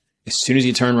 As soon as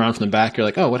you turn around from the back, you're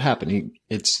like, oh, what happened?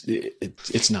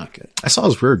 It's not good. I saw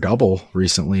his rear double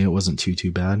recently. It wasn't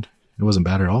too bad. It wasn't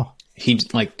bad at all. He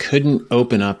couldn't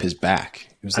open up his back.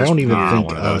 I don't even think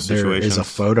there is a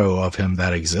photo of him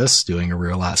that exists doing a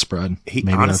rear lat spread.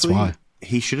 Maybe honestly, that's why.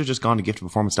 He should have just gone to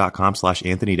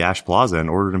giftedperformance.com/Anthony-Plaza and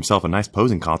ordered himself a nice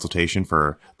posing consultation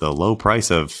for the low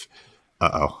price of,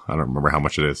 I don't remember how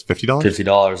much it is. $50?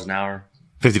 $50 an hour.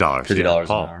 $50. $50 an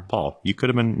hour. Paul, you could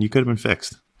have been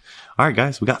fixed. All right,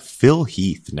 guys, we got Phil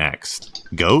Heath next.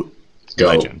 Goat.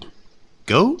 Legend.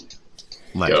 Goat.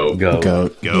 Legend.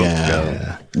 Goat.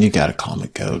 Yeah. You got to call him a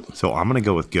goat. So I'm going to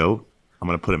go with goat. I'm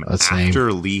going to put him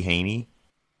after Lee Haney,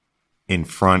 in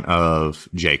front of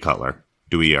Jay Cutler.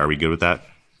 Are we good with that?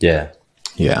 Yeah.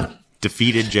 Yeah.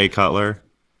 Defeated Jay Cutler.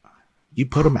 You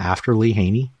put him after Lee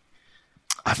Haney?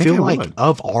 I feel like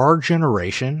of our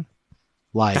generation,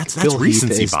 like that's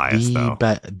recency bias, though.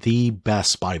 The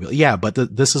best bodybuilder. Yeah, but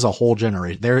this is a whole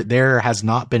generation. There has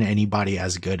not been anybody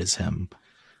as good as him.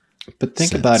 But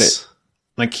think about it.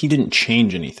 Like, he didn't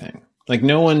change anything. Like,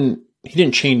 he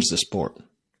didn't change the sport.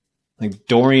 Like,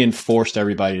 Dorian forced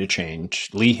everybody to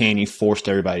change. Lee Haney forced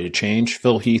everybody to change.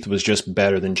 Phil Heath was just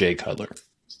better than Jay Cutler.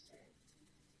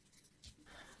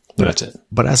 That's it.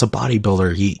 But as a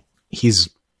bodybuilder, he's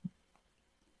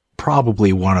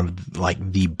probably one of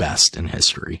like the best in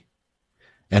history,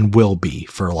 and will be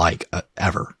for like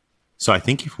ever. So I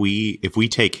think if we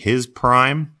take his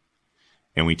prime,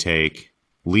 and we take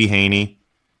Lee Haney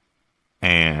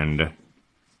and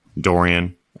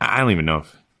Dorian, I don't even know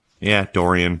if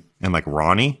Dorian. And like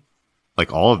Ronnie,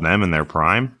 like all of them in their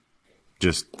prime,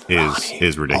 just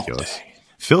is ridiculous.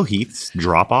 Phil Heath's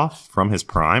drop off from his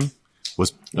prime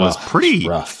was pretty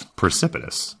rough,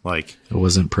 precipitous. Like It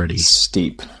wasn't pretty.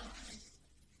 steep.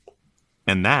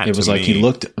 And that It was to like me, he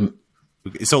looked.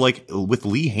 So like with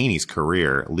Lee Haney's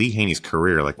career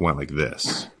like went like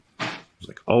this. It was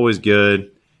like always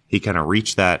good. He kind of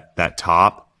reached that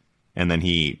top, and then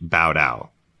he bowed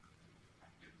out.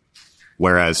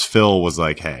 Whereas Phil was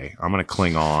like, "Hey, I'm gonna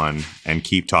cling on and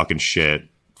keep talking shit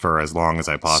for as long as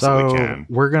I possibly can."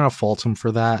 We're gonna fault him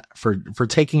for that, for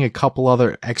taking a couple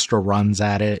other extra runs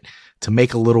at it to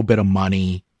make a little bit of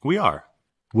money. We are.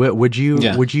 Would you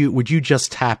Yeah. would you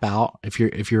just tap out if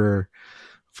your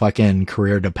fucking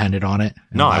career depended on it?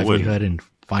 And No, I wouldn't. livelihood and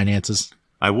finances.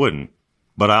 I wouldn't.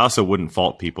 But I also wouldn't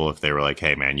fault people if they were like,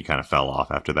 "Hey, man, you kind of fell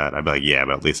off after that." I'd be like, "Yeah,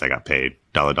 but at least I got paid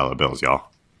dollar bills,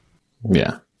 y'all."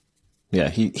 Yeah, yeah.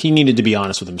 He needed to be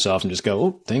honest with himself and just go,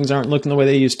 "Oh, things aren't looking the way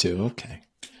they used to." Okay.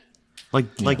 Like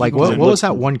Like even what when- was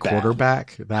that one bad.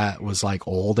 quarterback that was like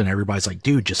old and everybody's like,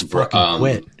 dude, just fucking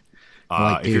quit.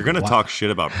 Like, if you're dude, gonna what- talk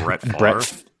shit about Brett Favre, Brett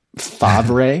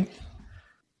Favre,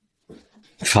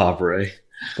 Fabre.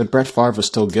 but Brett Favre was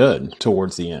still good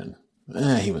towards the end.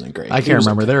 He wasn't great. I He can't was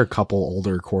remember. okay. There are a couple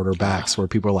older quarterbacks where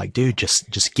people are like, dude,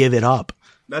 just give it up.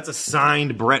 that's a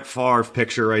signed Brett Favre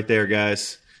picture right there,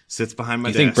 guys. Sits behind my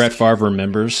You desk. think Brett Favre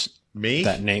remembers Me?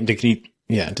 that name? Did he?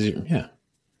 Yeah. Yeah.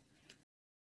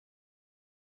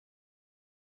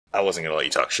 I wasn't gonna let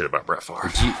you talk shit about Brett Favre.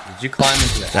 Did you climb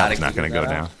into the That attic? was not to gonna get go that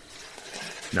down. out?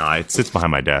 No, it sits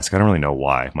behind my desk. I don't really know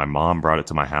why. My mom brought it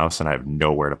to my house, and I have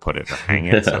nowhere to put it or hang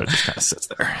it, so it just kind of sits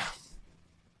there.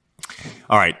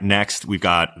 All right, next we've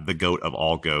got the GOAT of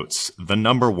all goats, the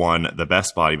number one, the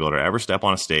best bodybuilder to ever step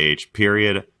on a stage.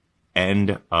 Period.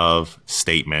 End of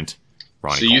statement.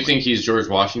 Ronnie So you Coleman. think he's George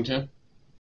Washington?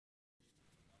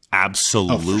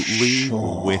 Absolutely,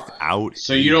 sure. without.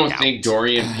 So you don't doubt. think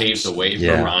Dorian paved the way for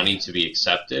Yeah. Ronnie to be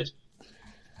accepted?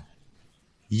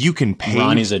 You can pay?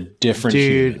 Ronnie's a different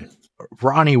Dude, human.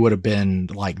 Ronnie would have been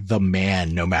like the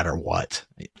man no matter what.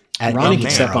 At Ronnie any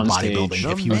can step era of on stage.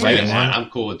 bodybuilding, if he The was man. Right, born, I'm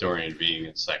cool with Dorian being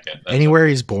in second. That's anywhere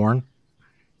he's born.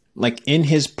 Like in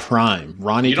his prime,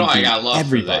 Ronnie You know, can I beat got love for the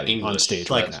everybody English. on stage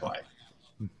That's right now.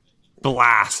 why.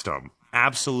 Blast them.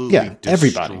 Absolutely Yeah,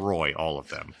 everybody. destroy all of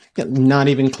them. Yeah, not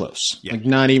even close. Yeah. Like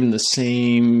not even the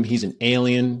same. He's an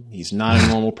alien. He's not a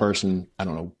normal person. I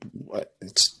don't know what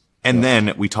it's. And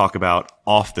then we talk about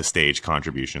off the stage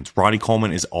contributions. Ronnie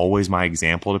Coleman is always my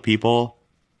example to people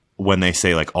when they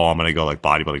say like, "Oh, I'm going to go like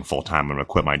bodybuilding full time. I'm going to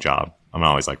quit my job." I'm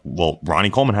always like, "Well, Ronnie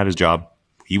Coleman had his job.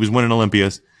 He was winning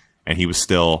Olympias, and he was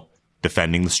still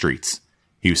defending the streets.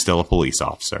 He was still a police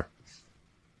officer."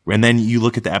 And then you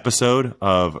look at the episode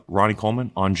of Ronnie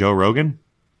Coleman on Joe Rogan.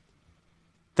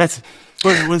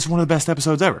 It was one of the best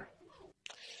episodes ever.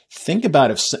 Think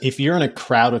about if you're in a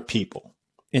crowd of people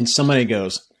and somebody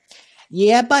goes,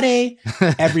 "Yeah, buddy,"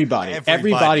 every Everybody.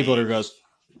 bodybuilder goes,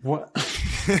 "What?"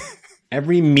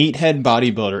 Every meathead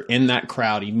bodybuilder in that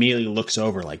crowd immediately looks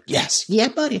over like, "Yes, yeah,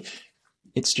 buddy."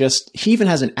 It's just, he even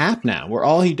has an app now where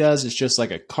all he does is just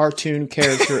like a cartoon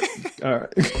character,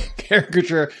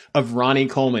 caricature of Ronnie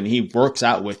Coleman. He works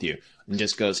out with you and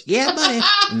just goes, "Yeah, buddy,"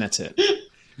 and that's it.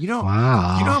 You know,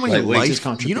 Wow. you know how many Like, what's his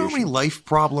life, you know how many contribution? life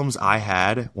problems I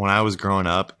had when I was growing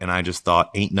up, and I just thought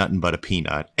ain't nothing but a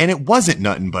peanut, and it wasn't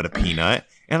nothing but a peanut,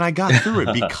 and I got through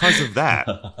it because of that.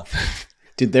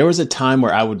 Dude, there was a time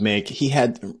where I would make,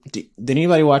 did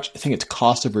anybody watch, I think it's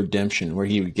Cost of Redemption, where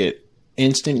he would get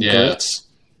instant Yeah. grits,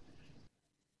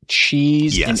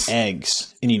 cheese, Yes. and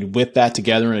eggs, and he'd whip that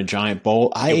together in a giant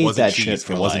bowl. I It ate wasn't that cheese. shit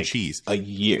for It wasn't like cheese. a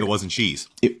year. It wasn't cheese.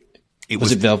 It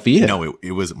was it Velveeta? No,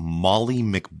 it was Molly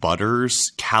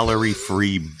McButter's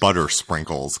calorie-free butter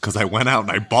sprinkles because I went out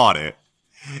and I bought it,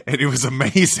 and it was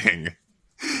amazing.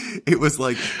 It was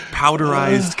like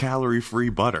powderized calorie-free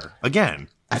butter. Again,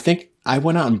 I think I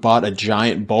went out and bought a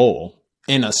giant bowl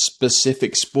and a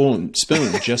specific spoon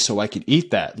just so I could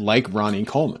eat that, like Ronnie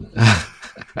Coleman.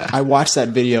 I watched that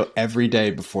video every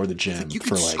day before the gym you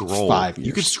for could like scroll. 5 years.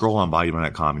 You could scroll on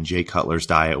bodybuilding.com, and Jay Cutler's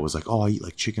diet was like, "Oh, I eat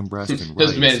like chicken breast and rice."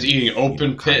 This man's eating and, you know,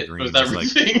 open collard pit greens." with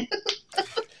It's like, everything.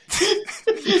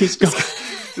 He's going,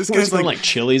 this he's guy's going like, like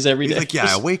Chili's every day. he's like, "Yeah,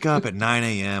 I wake up at 9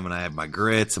 a.m. and I have my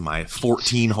grits and my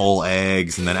 14 whole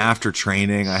eggs, and then after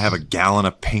training, I have a gallon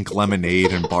of pink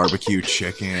lemonade and barbecue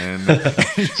chicken." And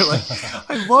you're like,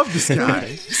 "I love this guy.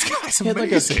 This guy's He had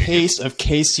like a amazing." case of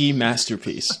KC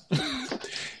Masterpiece.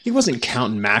 He wasn't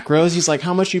counting macros. He's like,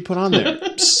 "How much you put on there?"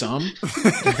 Some.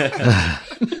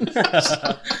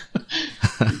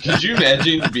 Could you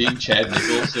imagine being Chad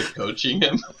Nichols and coaching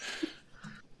him?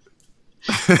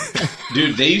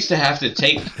 Dude, they used to have to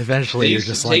take. Eventually, They you're used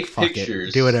to just like, take fuck pictures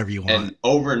it. Do whatever you want. and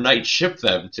overnight ship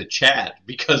them to Chad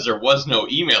because there was no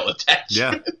email attached.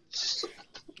 Yeah.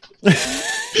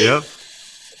 Yep.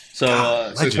 So,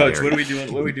 legendary. Coach, what are we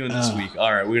doing? What are we doing this week?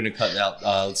 All right, we're gonna cut out.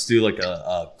 Let's do like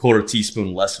a quarter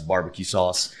teaspoon less of barbecue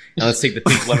sauce, and let's take the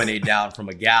pink lemonade down from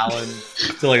a gallon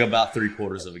to like about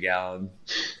 3/4 of a gallon.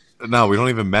 No, we don't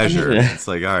even measure. It's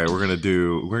like, all right, we're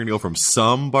gonna go from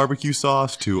some barbecue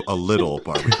sauce to a little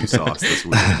barbecue sauce this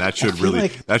week. And that should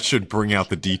that should bring out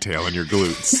the detail in your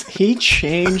glutes. He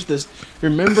changed this.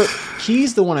 Remember,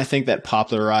 he's the one I think that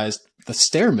popularized the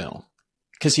stair mill.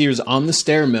 Because he was on the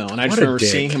stair mill, and I just What a remember dick.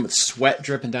 seeing him with sweat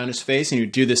dripping down his face, and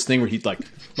he'd do this thing where he'd like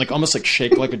almost like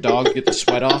shake like a dog to get the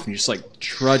sweat off, and you're just like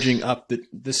trudging up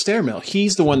the stair mill.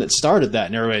 He's the one that started that,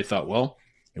 and everybody thought, well,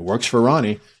 it works for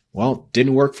Ronnie. Well,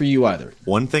 didn't work for you either.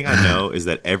 One thing I know is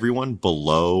that everyone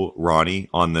below Ronnie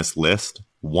on this list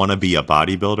want to be a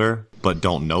bodybuilder, but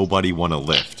don't nobody want to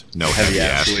lift. No heavy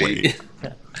ass weight.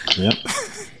 Yep.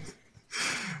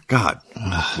 God,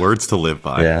 words to live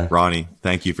by. Yeah. Ronnie,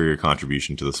 thank you for your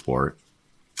contribution to the sport.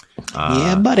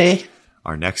 Yeah, buddy.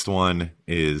 Our next one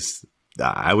is,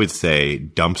 I would say,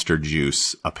 dumpster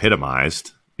juice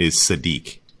epitomized is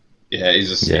Sadiq. Yeah,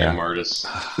 he's a Sam Yeah. artist.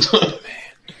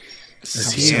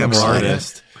 Sam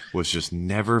artist was just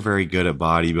never very good at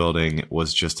bodybuilding.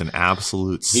 Was just an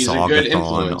absolute He's a good saugathon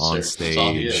influencer. on That's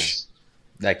all he stage. is.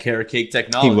 That carrot cake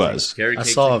technology. He was. Carrot I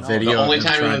cake saw a technology. video. The only him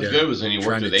time he trying was to- good was when he worked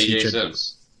trying with to teach AJ it.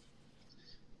 Sims.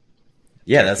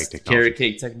 Yeah, that's Carrot cake carrot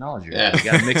cake technology. Yeah. You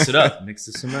gotta mix it up. Mix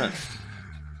the cement.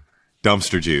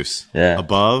 Dumpster juice. Yeah.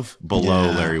 Above, below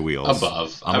Yeah. Larry Wheels.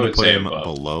 Above. I'm I gonna would put say him above.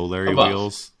 below Larry Above.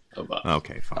 Wheels. Above.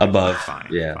 Okay, fine. Above. Fine.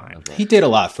 Yeah. Fine. above. He did a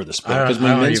lot for the sport I because don't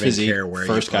when Men's even Physique care where you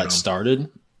first put got him. started,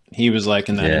 he was like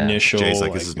in that Yeah. initial. Jay's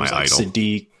like, this is it was my idol.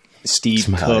 Sadiq, Steve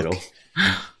My Cook. idol.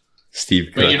 Steve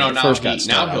Cook. But you know, now, First got now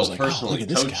started, I he'll was like, oh, personally look at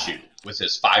this coach guy. you with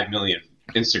his 5 million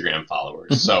Instagram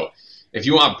followers. So if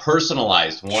you want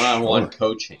personalized one-on-one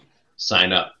coaching,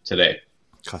 sign up today.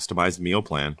 Customized meal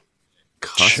plan.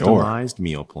 Sure. Customized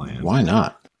meal plan. Why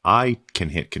not? I can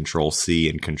hit Control C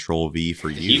and Control V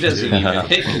for you. He doesn't even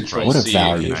hit Control What a C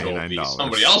and value. Control V. $99.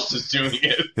 Somebody else is doing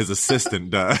it. His assistant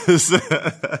does.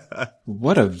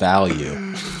 What a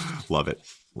value. Love it.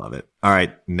 Love it. All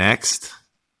right. Next,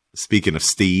 speaking of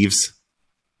Steves,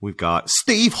 we've got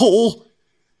Steve Hull.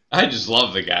 I just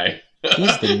love the guy.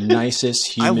 He's the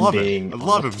nicest I human love being. it. I on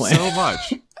love the him planet. so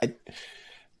much.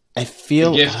 I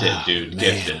feel Gifted, dude. man,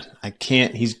 Gifted. I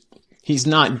can't. He's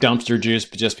not dumpster juice,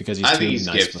 but just because he's I too think he's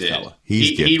nice of a gifted. fella.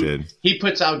 He's gifted. He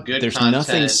puts out good There's content.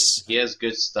 nothing He has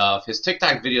good stuff. His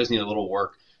TikTok videos need a little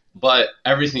work, but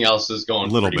everything else is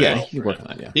going Little pretty bit. Yeah, well. he's working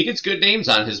on it. Yeah. He gets good names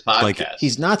on his podcast. Like,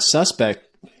 He's not suspect.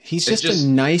 He's It's just just- a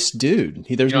nice dude.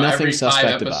 There's You know, nothing every 5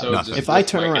 suspect about episodes him. is If I with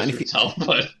turn Mike around, if he, Isbell,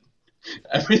 but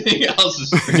everything else is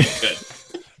pretty good.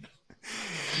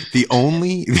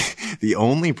 The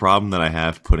only problem that I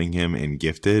have putting him in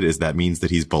gifted is that means that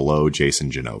he's below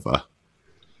Jason Genova.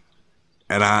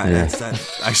 And I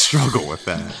struggle with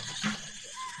that.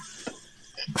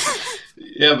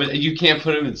 Yeah, but you can't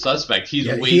put him in suspect. He's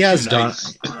Yeah, way he too has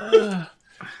nice.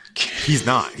 He's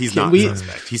not. He's Can not we-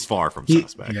 suspect. He's far from He-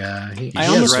 suspect. yeah, he, I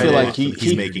he almost has feel read like it.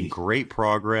 He's making great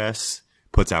progress,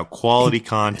 puts out quality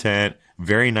content,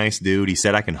 very nice dude. He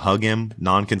said I can hug him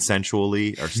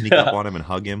non-consensually or sneak up on him and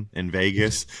hug him in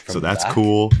Vegas. So the that's back?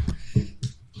 cool.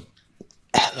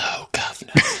 hello,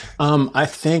 governor. I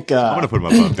think I'm going to put him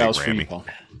above that Big was for you, Ramy. Paul.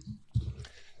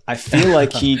 I feel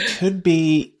like he could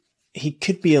be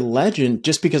a legend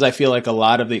just because I feel like a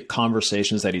lot of the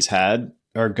conversations that he's had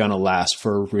are gonna last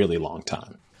for a really long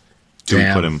time. Do we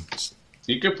Damn. put him?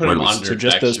 You could put Where him do we- under So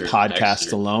just those Dexter- podcasts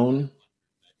Dexter. alone.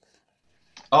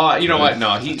 Oh, you know what?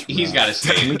 No, he's rough. got to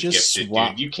stay Can in we the just gifted,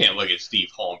 swap- dude. You can't look at Steve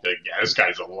Holm and be like, yeah, this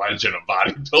guy's a legend of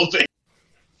bodybuilding.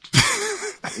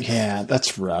 Yeah,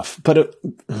 that's rough. But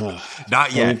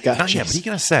Not yet. we've got Not yet. But he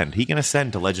can ascend. He can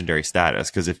ascend to legendary status.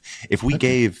 Because if we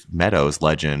gave Meadows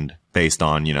legend based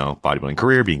on bodybuilding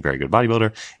career, being a very good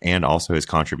bodybuilder, and also his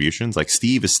contributions, like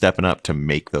Steve is stepping up to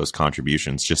make those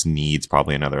contributions. Just needs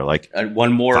probably another And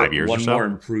one more 5 years or so?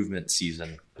 improvement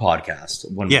season podcast.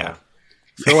 One Yeah.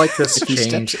 I feel like this he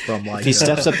changed steps- from like if he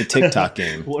steps up the TikTok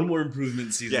game, more. One more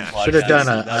improvement season. Yeah. podcast. Should have done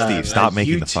a- Steve, stop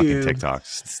making the fucking YouTube-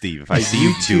 TikToks. Steve, if I see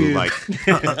you two like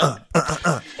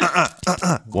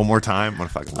one more time, I'm gonna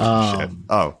fucking lose shit.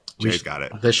 Oh, Jay's got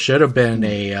it. this should have been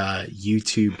a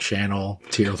YouTube channel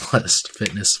tier list,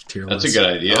 fitness tier That's list. a good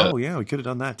idea. Oh yeah, we could have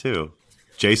done that too.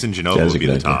 Jason Genova That is would a be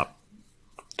the good idea. top.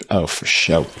 oh for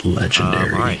sure.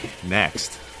 Legendary. All right,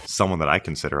 next, someone that I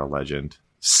consider a legend,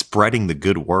 spreading the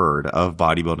good word of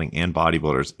bodybuilding and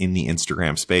bodybuilders in the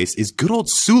Instagram space is good old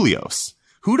Soulios.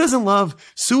 Who doesn't love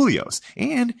Soulios?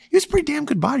 And he was a pretty damn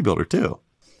good bodybuilder too.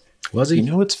 Was he? You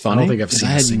know what's funny? I don't think I've seen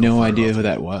I a had single no photo idea of who him.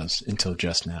 that was until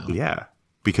just now. Yeah,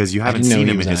 because you haven't didn't know seen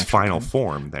he him was in his actually final good.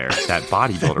 form there. That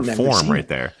bodybuilder Never form seen right it.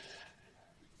 there.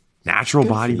 Natural Good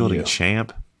for bodybuilding you.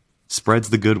 champ. Spreads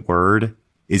the good word.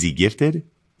 Is he gifted?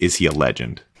 Is he a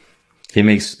legend? He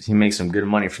makes some good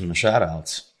money from the shout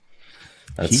outs.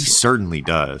 He certainly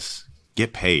does.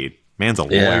 Get paid. Man's a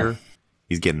Yeah. lawyer.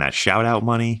 He's getting that shout out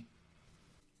money.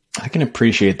 I can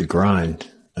appreciate the grind.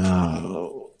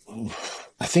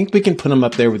 I think we can put him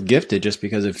up there with gifted, just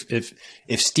because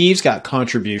if Steve's got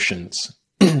contributions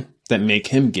that make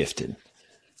him gifted,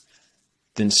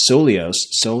 then Soulios.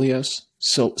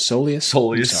 I'm sorry,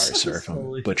 sir, if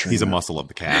I'm butchering. He's a that. muscle of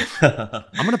the calf.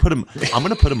 I'm gonna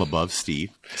put him above Steve.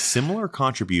 Similar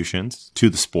contributions to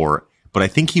the sport, but I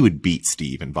think he would beat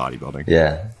Steve in bodybuilding.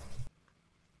 Yeah.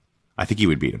 I think he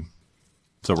would beat him.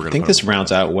 So we're gonna I think put this him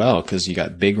rounds out well because you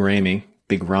got Big Ramy,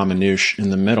 Big Ramanouche in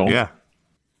the middle. Yeah.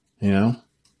 You know,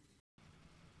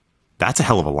 That's a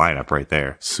hell of a lineup right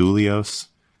there. Soulios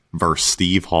versus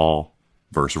Steve Hall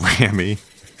versus Ramy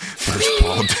versus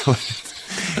Paul Dillon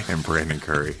and Brandon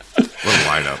Curry. What a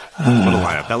lineup. What a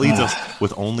lineup. That leads us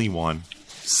with only one.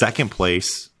 Second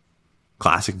place,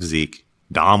 classic physique.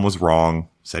 Dom was wrong.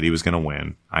 Said he was going to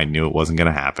win. I knew it wasn't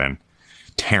going to happen.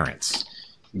 Terrence.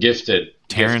 Gifted.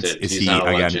 Terrence, Gifted. is He's he, not a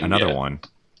again, legend another yet. one.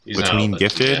 He's not a Between legend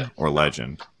gifted yet. or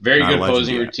legend? Very Not a good legend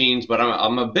posing yet. routines, but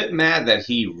I'm a bit mad that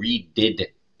he redid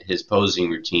his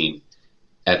posing routine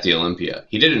at the Olympia.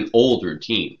 He did an old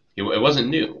routine. It wasn't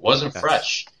new. It wasn't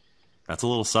fresh. That's a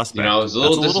little suspect. You know, I was a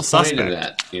little disappointed in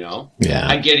that. You know, Yeah.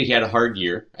 I get it. He had a hard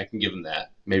year. I can give him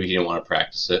that. Maybe he didn't want to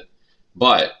practice it,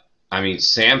 but I mean,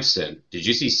 Samson. Did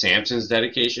you see Samson's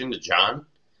dedication to John?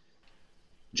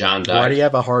 John died. Why do you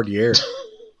have a hard year?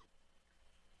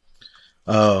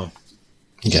 Oh,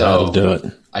 you So- gotta do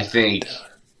it. I think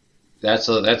that's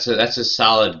a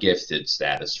solid gifted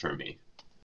status for me.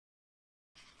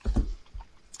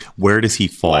 Where does he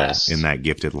fall Last. in that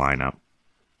gifted lineup?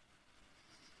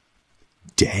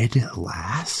 Dead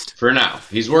last? For now,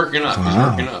 he's working up. He's Wow.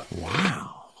 working up.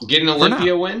 Wow. Get an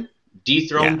Olympia win,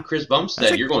 dethrone Yeah. Chris That's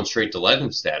Bumstead. a- You're going straight to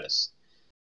legend status.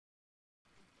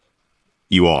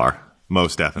 You are.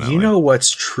 Most definitely. you know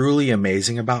what's truly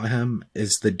amazing about him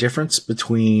is the difference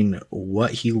between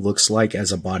what he looks like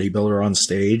as a bodybuilder on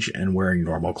stage and wearing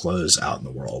normal clothes out in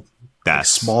the world. that's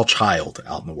Small child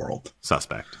out in the world.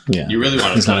 suspect. Yeah. You really want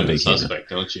to He's put not a him in big human. suspect,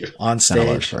 don't you? On Not a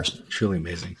large stage, person. truly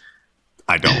amazing.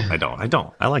 I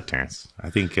don't. I like Terrence. I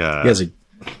think He has a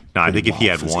no, I think if he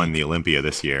had wild won physique. the Olympia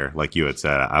this year, like you had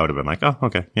said, I would have been like, oh,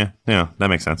 okay, yeah, that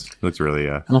makes sense. It looks really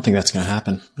I don't think that's going to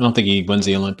happen. I don't think he wins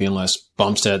the Olympia unless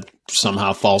Bumstead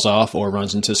somehow falls off or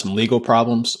runs into some legal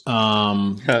problems.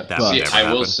 that But- would See, never I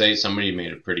will happen. say somebody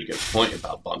made a pretty good point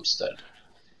about Bumstead.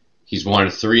 He's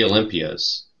won 3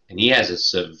 Olympias, and he has a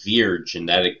severe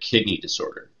genetic kidney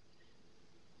disorder.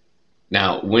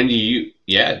 Now, when do you...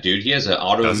 Yeah, dude, he has an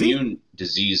autoimmune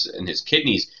disease in his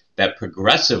kidneys that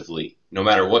progressively, no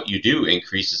matter what you do,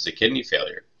 increases the kidney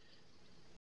failure.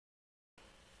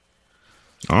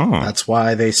 Oh, That's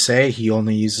why they say he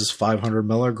only uses 500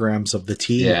 milligrams of the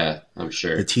tea. Yeah, I'm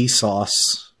sure. The tea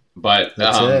sauce. But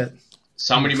That's it.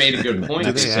 somebody made a good point.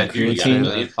 Do They they said, add dude, you got a creatine?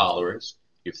 million followers.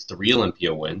 You have 3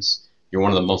 Olympia wins. You're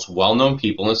one of the most well-known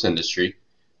people in this industry.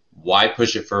 Why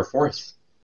push it for a 4th?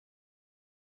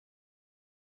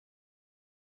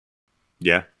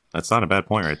 yeah, that's not a bad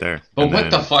point right there. But And what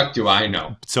then- the fuck do I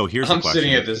know? So here's I'm the question.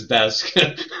 sitting at this desk.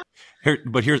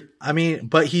 Here's I mean,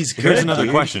 but he's good. Here's another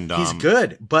dude. question, Dom. He's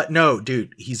good. But no,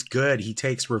 dude, he's good. He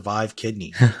takes Revive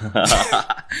Kidney.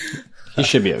 He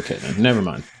should be okay then. Never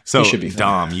mind. so He should be fine.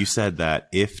 Dom. You said that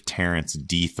if Terrence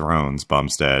dethrones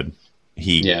Bumstead,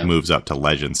 he Yeah. moves up to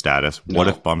legend status. What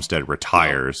No. if Bumstead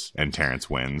retires and Terrence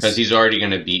wins? Because he's already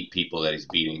going to beat people that he's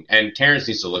beating. And Terrence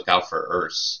needs to look out for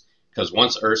Urs. Because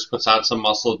once Urs puts on some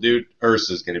muscle, dude, Urs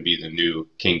is going to be the new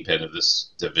kingpin of this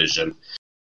division.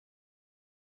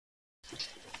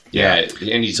 Yeah,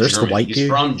 and he's Is Urs the German. white He's dude?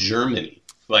 from Germany.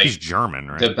 Like, He's German,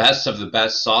 right? the best of the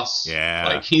best sauce. Yeah.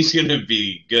 Like, he's going to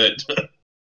be good.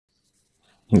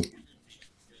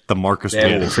 the Marcus Yeah,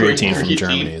 Yeah, the Wolf. creatine from Creatine.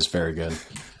 Germany is very good.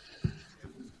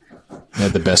 They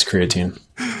had the best creatine.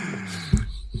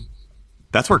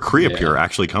 That's where Creapure Yeah.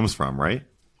 actually comes from, right?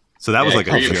 So that was Yeah, like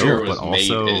a Creapure joke, was but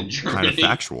made also in kind of Germany.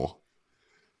 factual.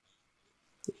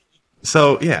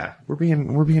 So yeah, we're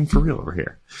being for real over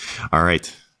here. All right,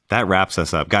 that wraps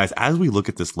us up. Guys, as we look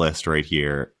at this list right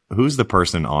here, who's the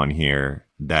person on here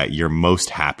that you're most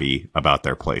happy about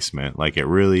their placement? Like, it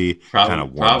really kind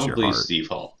of warms your heart. Steve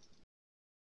Hall.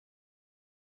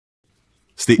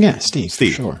 Steve, Yeah, Steve, for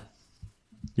sure.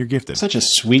 You're gifted. Such a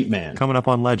sweet man. Coming up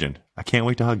on Legend. I can't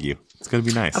wait to hug you. It's going to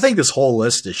be nice. I think this whole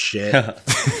list is shit.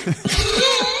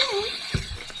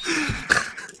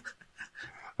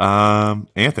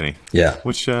 Anthony. Yeah.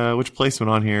 Which placement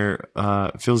on here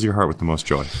fills your heart with the most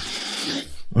joy?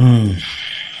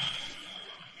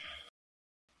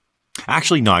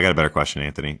 Actually, no, I got a better question,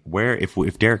 Anthony. Where,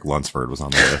 if Derek Lunsford was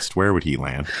on the list, where would he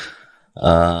land?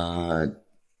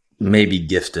 Maybe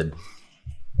Gifted.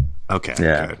 Okay,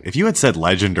 Yeah. good. If you had said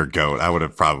Legend or GOAT, I would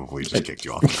have probably just kicked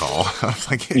you off the call. I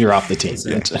was like, You're off the team.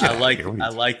 I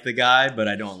like the guy, but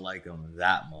I don't like him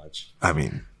that much. I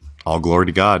mean, all glory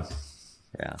to God.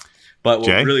 Yeah. But what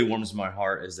Jay? really warms my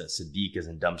heart is that Sadiq is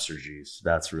in Dumpster Juice.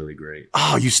 That's really great.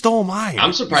 Oh, you stole mine.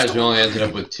 I'm surprised we only ended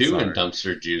up with 2 Sorry. in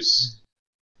Dumpster Juice.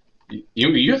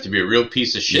 You have to be a real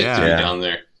piece of shit to be Yeah. down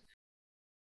there.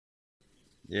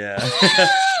 Yeah.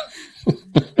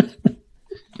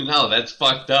 No, that's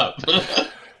fucked up.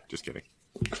 Just kidding.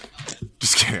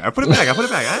 Just kidding. I put it back. I put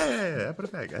it back.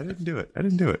 I didn't do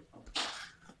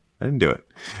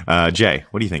it. Jay,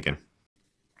 what are you thinking?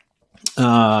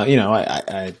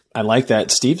 I like that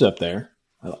Steve's up there.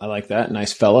 I like that.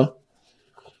 Nice fella.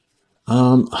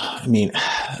 I mean,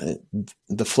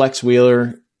 the Flex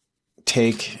Wheeler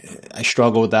take, I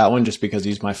struggle with that one just because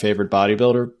he's my favorite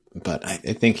bodybuilder, but I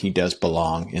think he does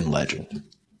belong in Legend.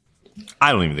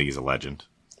 I don't even think he's a legend.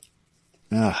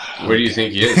 Where do you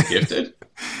think he is? Gifted?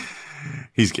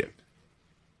 He's gifted.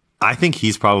 I think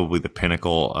he's probably the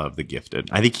pinnacle of the gifted.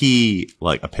 I think he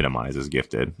like epitomizes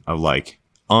gifted, of like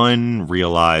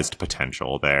unrealized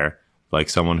potential there. Like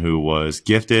someone who was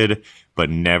gifted, but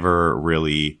never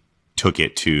really took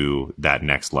it to that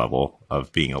next level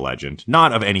of being a legend.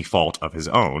 Not of any fault of his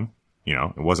own. You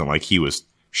know, it wasn't like he was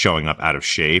showing up out of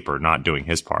shape or not doing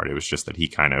his part. It was just that he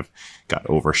kind of got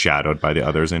overshadowed by the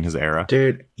others in his era.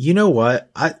 Dude, you know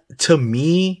what? To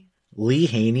me, Lee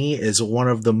Haney is one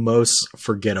of the most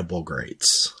forgettable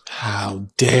greats. How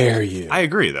dare you? I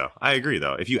agree, though.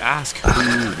 If you ask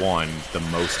who won the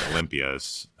most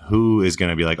Olympias, who is going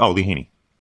to be like, oh, Lee Haney?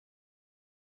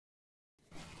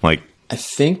 Like, I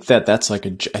think that's a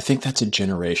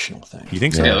generational thing. you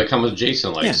think so? Yeah, that come with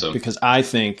Jason likes him. Because I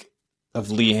think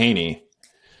of Lee Haney.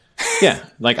 Yeah,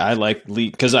 like I like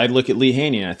Lee because I look at Lee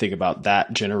Haney and I think about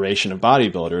that generation of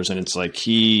bodybuilders, and it's like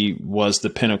he was the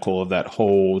pinnacle of that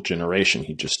whole generation.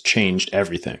 He just changed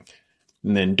everything.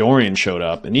 And then Dorian showed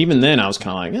up, and even then I was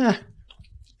kind of like,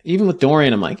 even with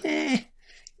Dorian, I'm like,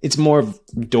 it's more of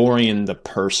Dorian the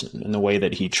person and the way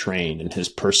that he trained and his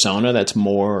persona that's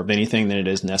more of anything than it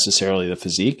is necessarily the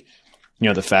physique. You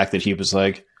know, the fact that he was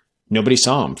like, nobody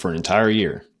saw him for an entire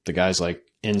year. The guy's like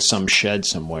in some shed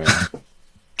somewhere.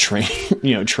 Training.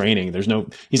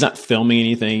 He's not filming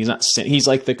anything. He's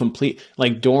like the complete,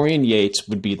 like Dorian Yates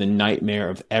would be the nightmare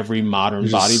of every modern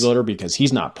bodybuilder because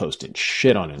he's not posting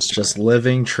shit on Instagram. Just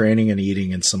living, training, and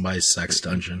eating in somebody's sex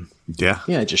dungeon. Yeah.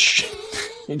 Yeah, it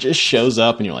just shows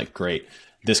up and you're like, great,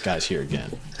 this guy's here again.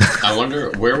 I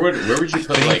wonder where would you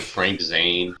put like Frank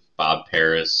Zane, Bob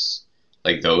Paris,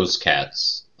 like those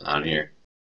cats on here?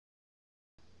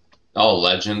 Oh,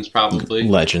 legends probably.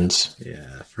 Legends.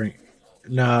 Yeah, Frank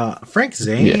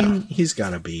Zane, he's got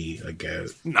to be a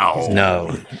GOAT. No.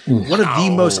 One of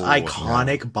the most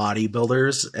iconic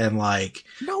bodybuilders, and like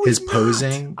his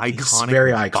posing, iconic,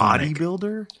 very iconic.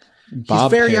 Bodybuilder. Bob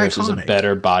very Paris is a iconic.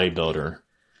 better bodybuilder,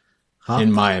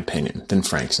 in my opinion, than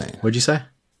Frank Zane. What'd you say?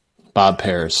 Bob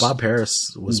Paris. Bob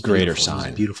Paris was Greater beautiful. He was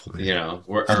sign. beautiful. Man. You know,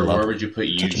 where would you put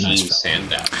Such a Eugene nice fella.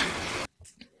 Sandow?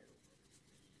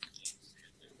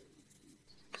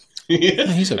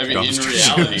 He's okay. I mean, in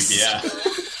reality, yeah.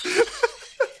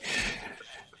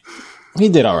 He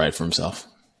did all right for himself.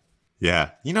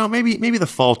 Yeah. You know, maybe the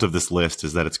fault of this list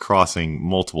is that it's crossing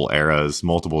multiple eras,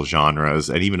 multiple genres,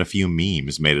 and even a few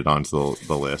memes made it onto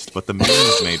the list. But the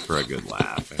memes made for a good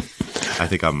laugh. And I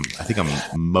think I'm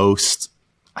most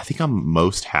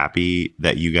happy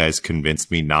that you guys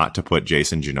convinced me not to put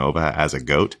Jason Genova as a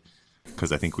GOAT,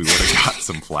 because I think we would have got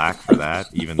some flack for that,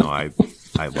 even though I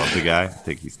love the guy. I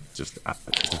think he's just a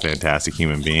fantastic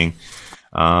human being.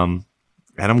 And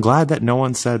I'm glad that no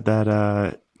one said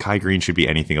that Kai Green should be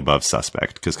anything above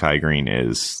suspect, because Kai Green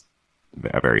is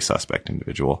a very suspect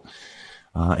individual.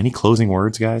 Any closing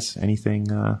words, guys? Anything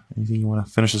you want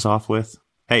to finish us off with?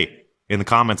 Hey, in the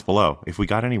comments below, if we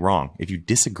got any wrong, if you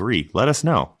disagree, let us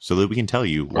know so that we can tell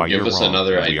you why you're wrong. Give us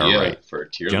another and we are idea right. for a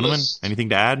tier Gentlemen, list. anything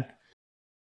to add?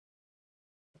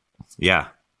 Yeah.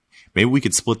 Maybe we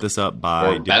could split this up by Or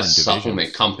different best divisions,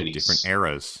 supplement companies. different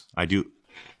eras. I do.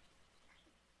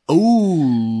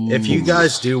 Ooh. If you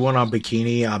guys do one on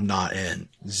bikini, I'm not in.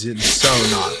 So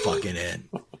not fucking in.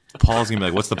 Paul's gonna be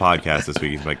like, "What's the podcast this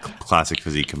week?" He's like, "Classic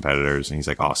physique competitors," and he's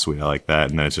like, "Oh, sweet, I like that."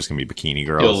 And then it's just gonna be bikini He'll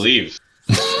girls. leave.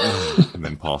 And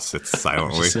then Paul sits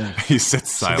silently. Just, He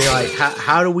sits Be silently. like,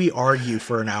 how do we argue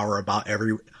for an hour about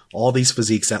all these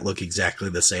physiques that look exactly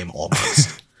the same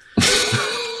almost?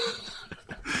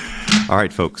 All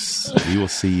right, folks, we will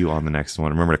see you on the next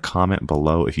one. Remember to comment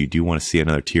below if you do want to see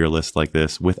another tier list like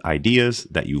this with ideas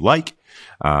that you like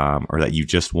or that you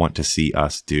just want to see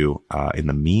us do. In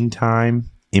the meantime,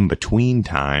 in between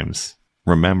times,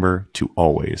 remember to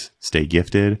always stay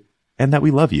gifted and that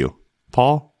we love you.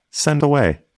 Paul, send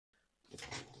away.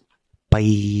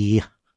 Bye.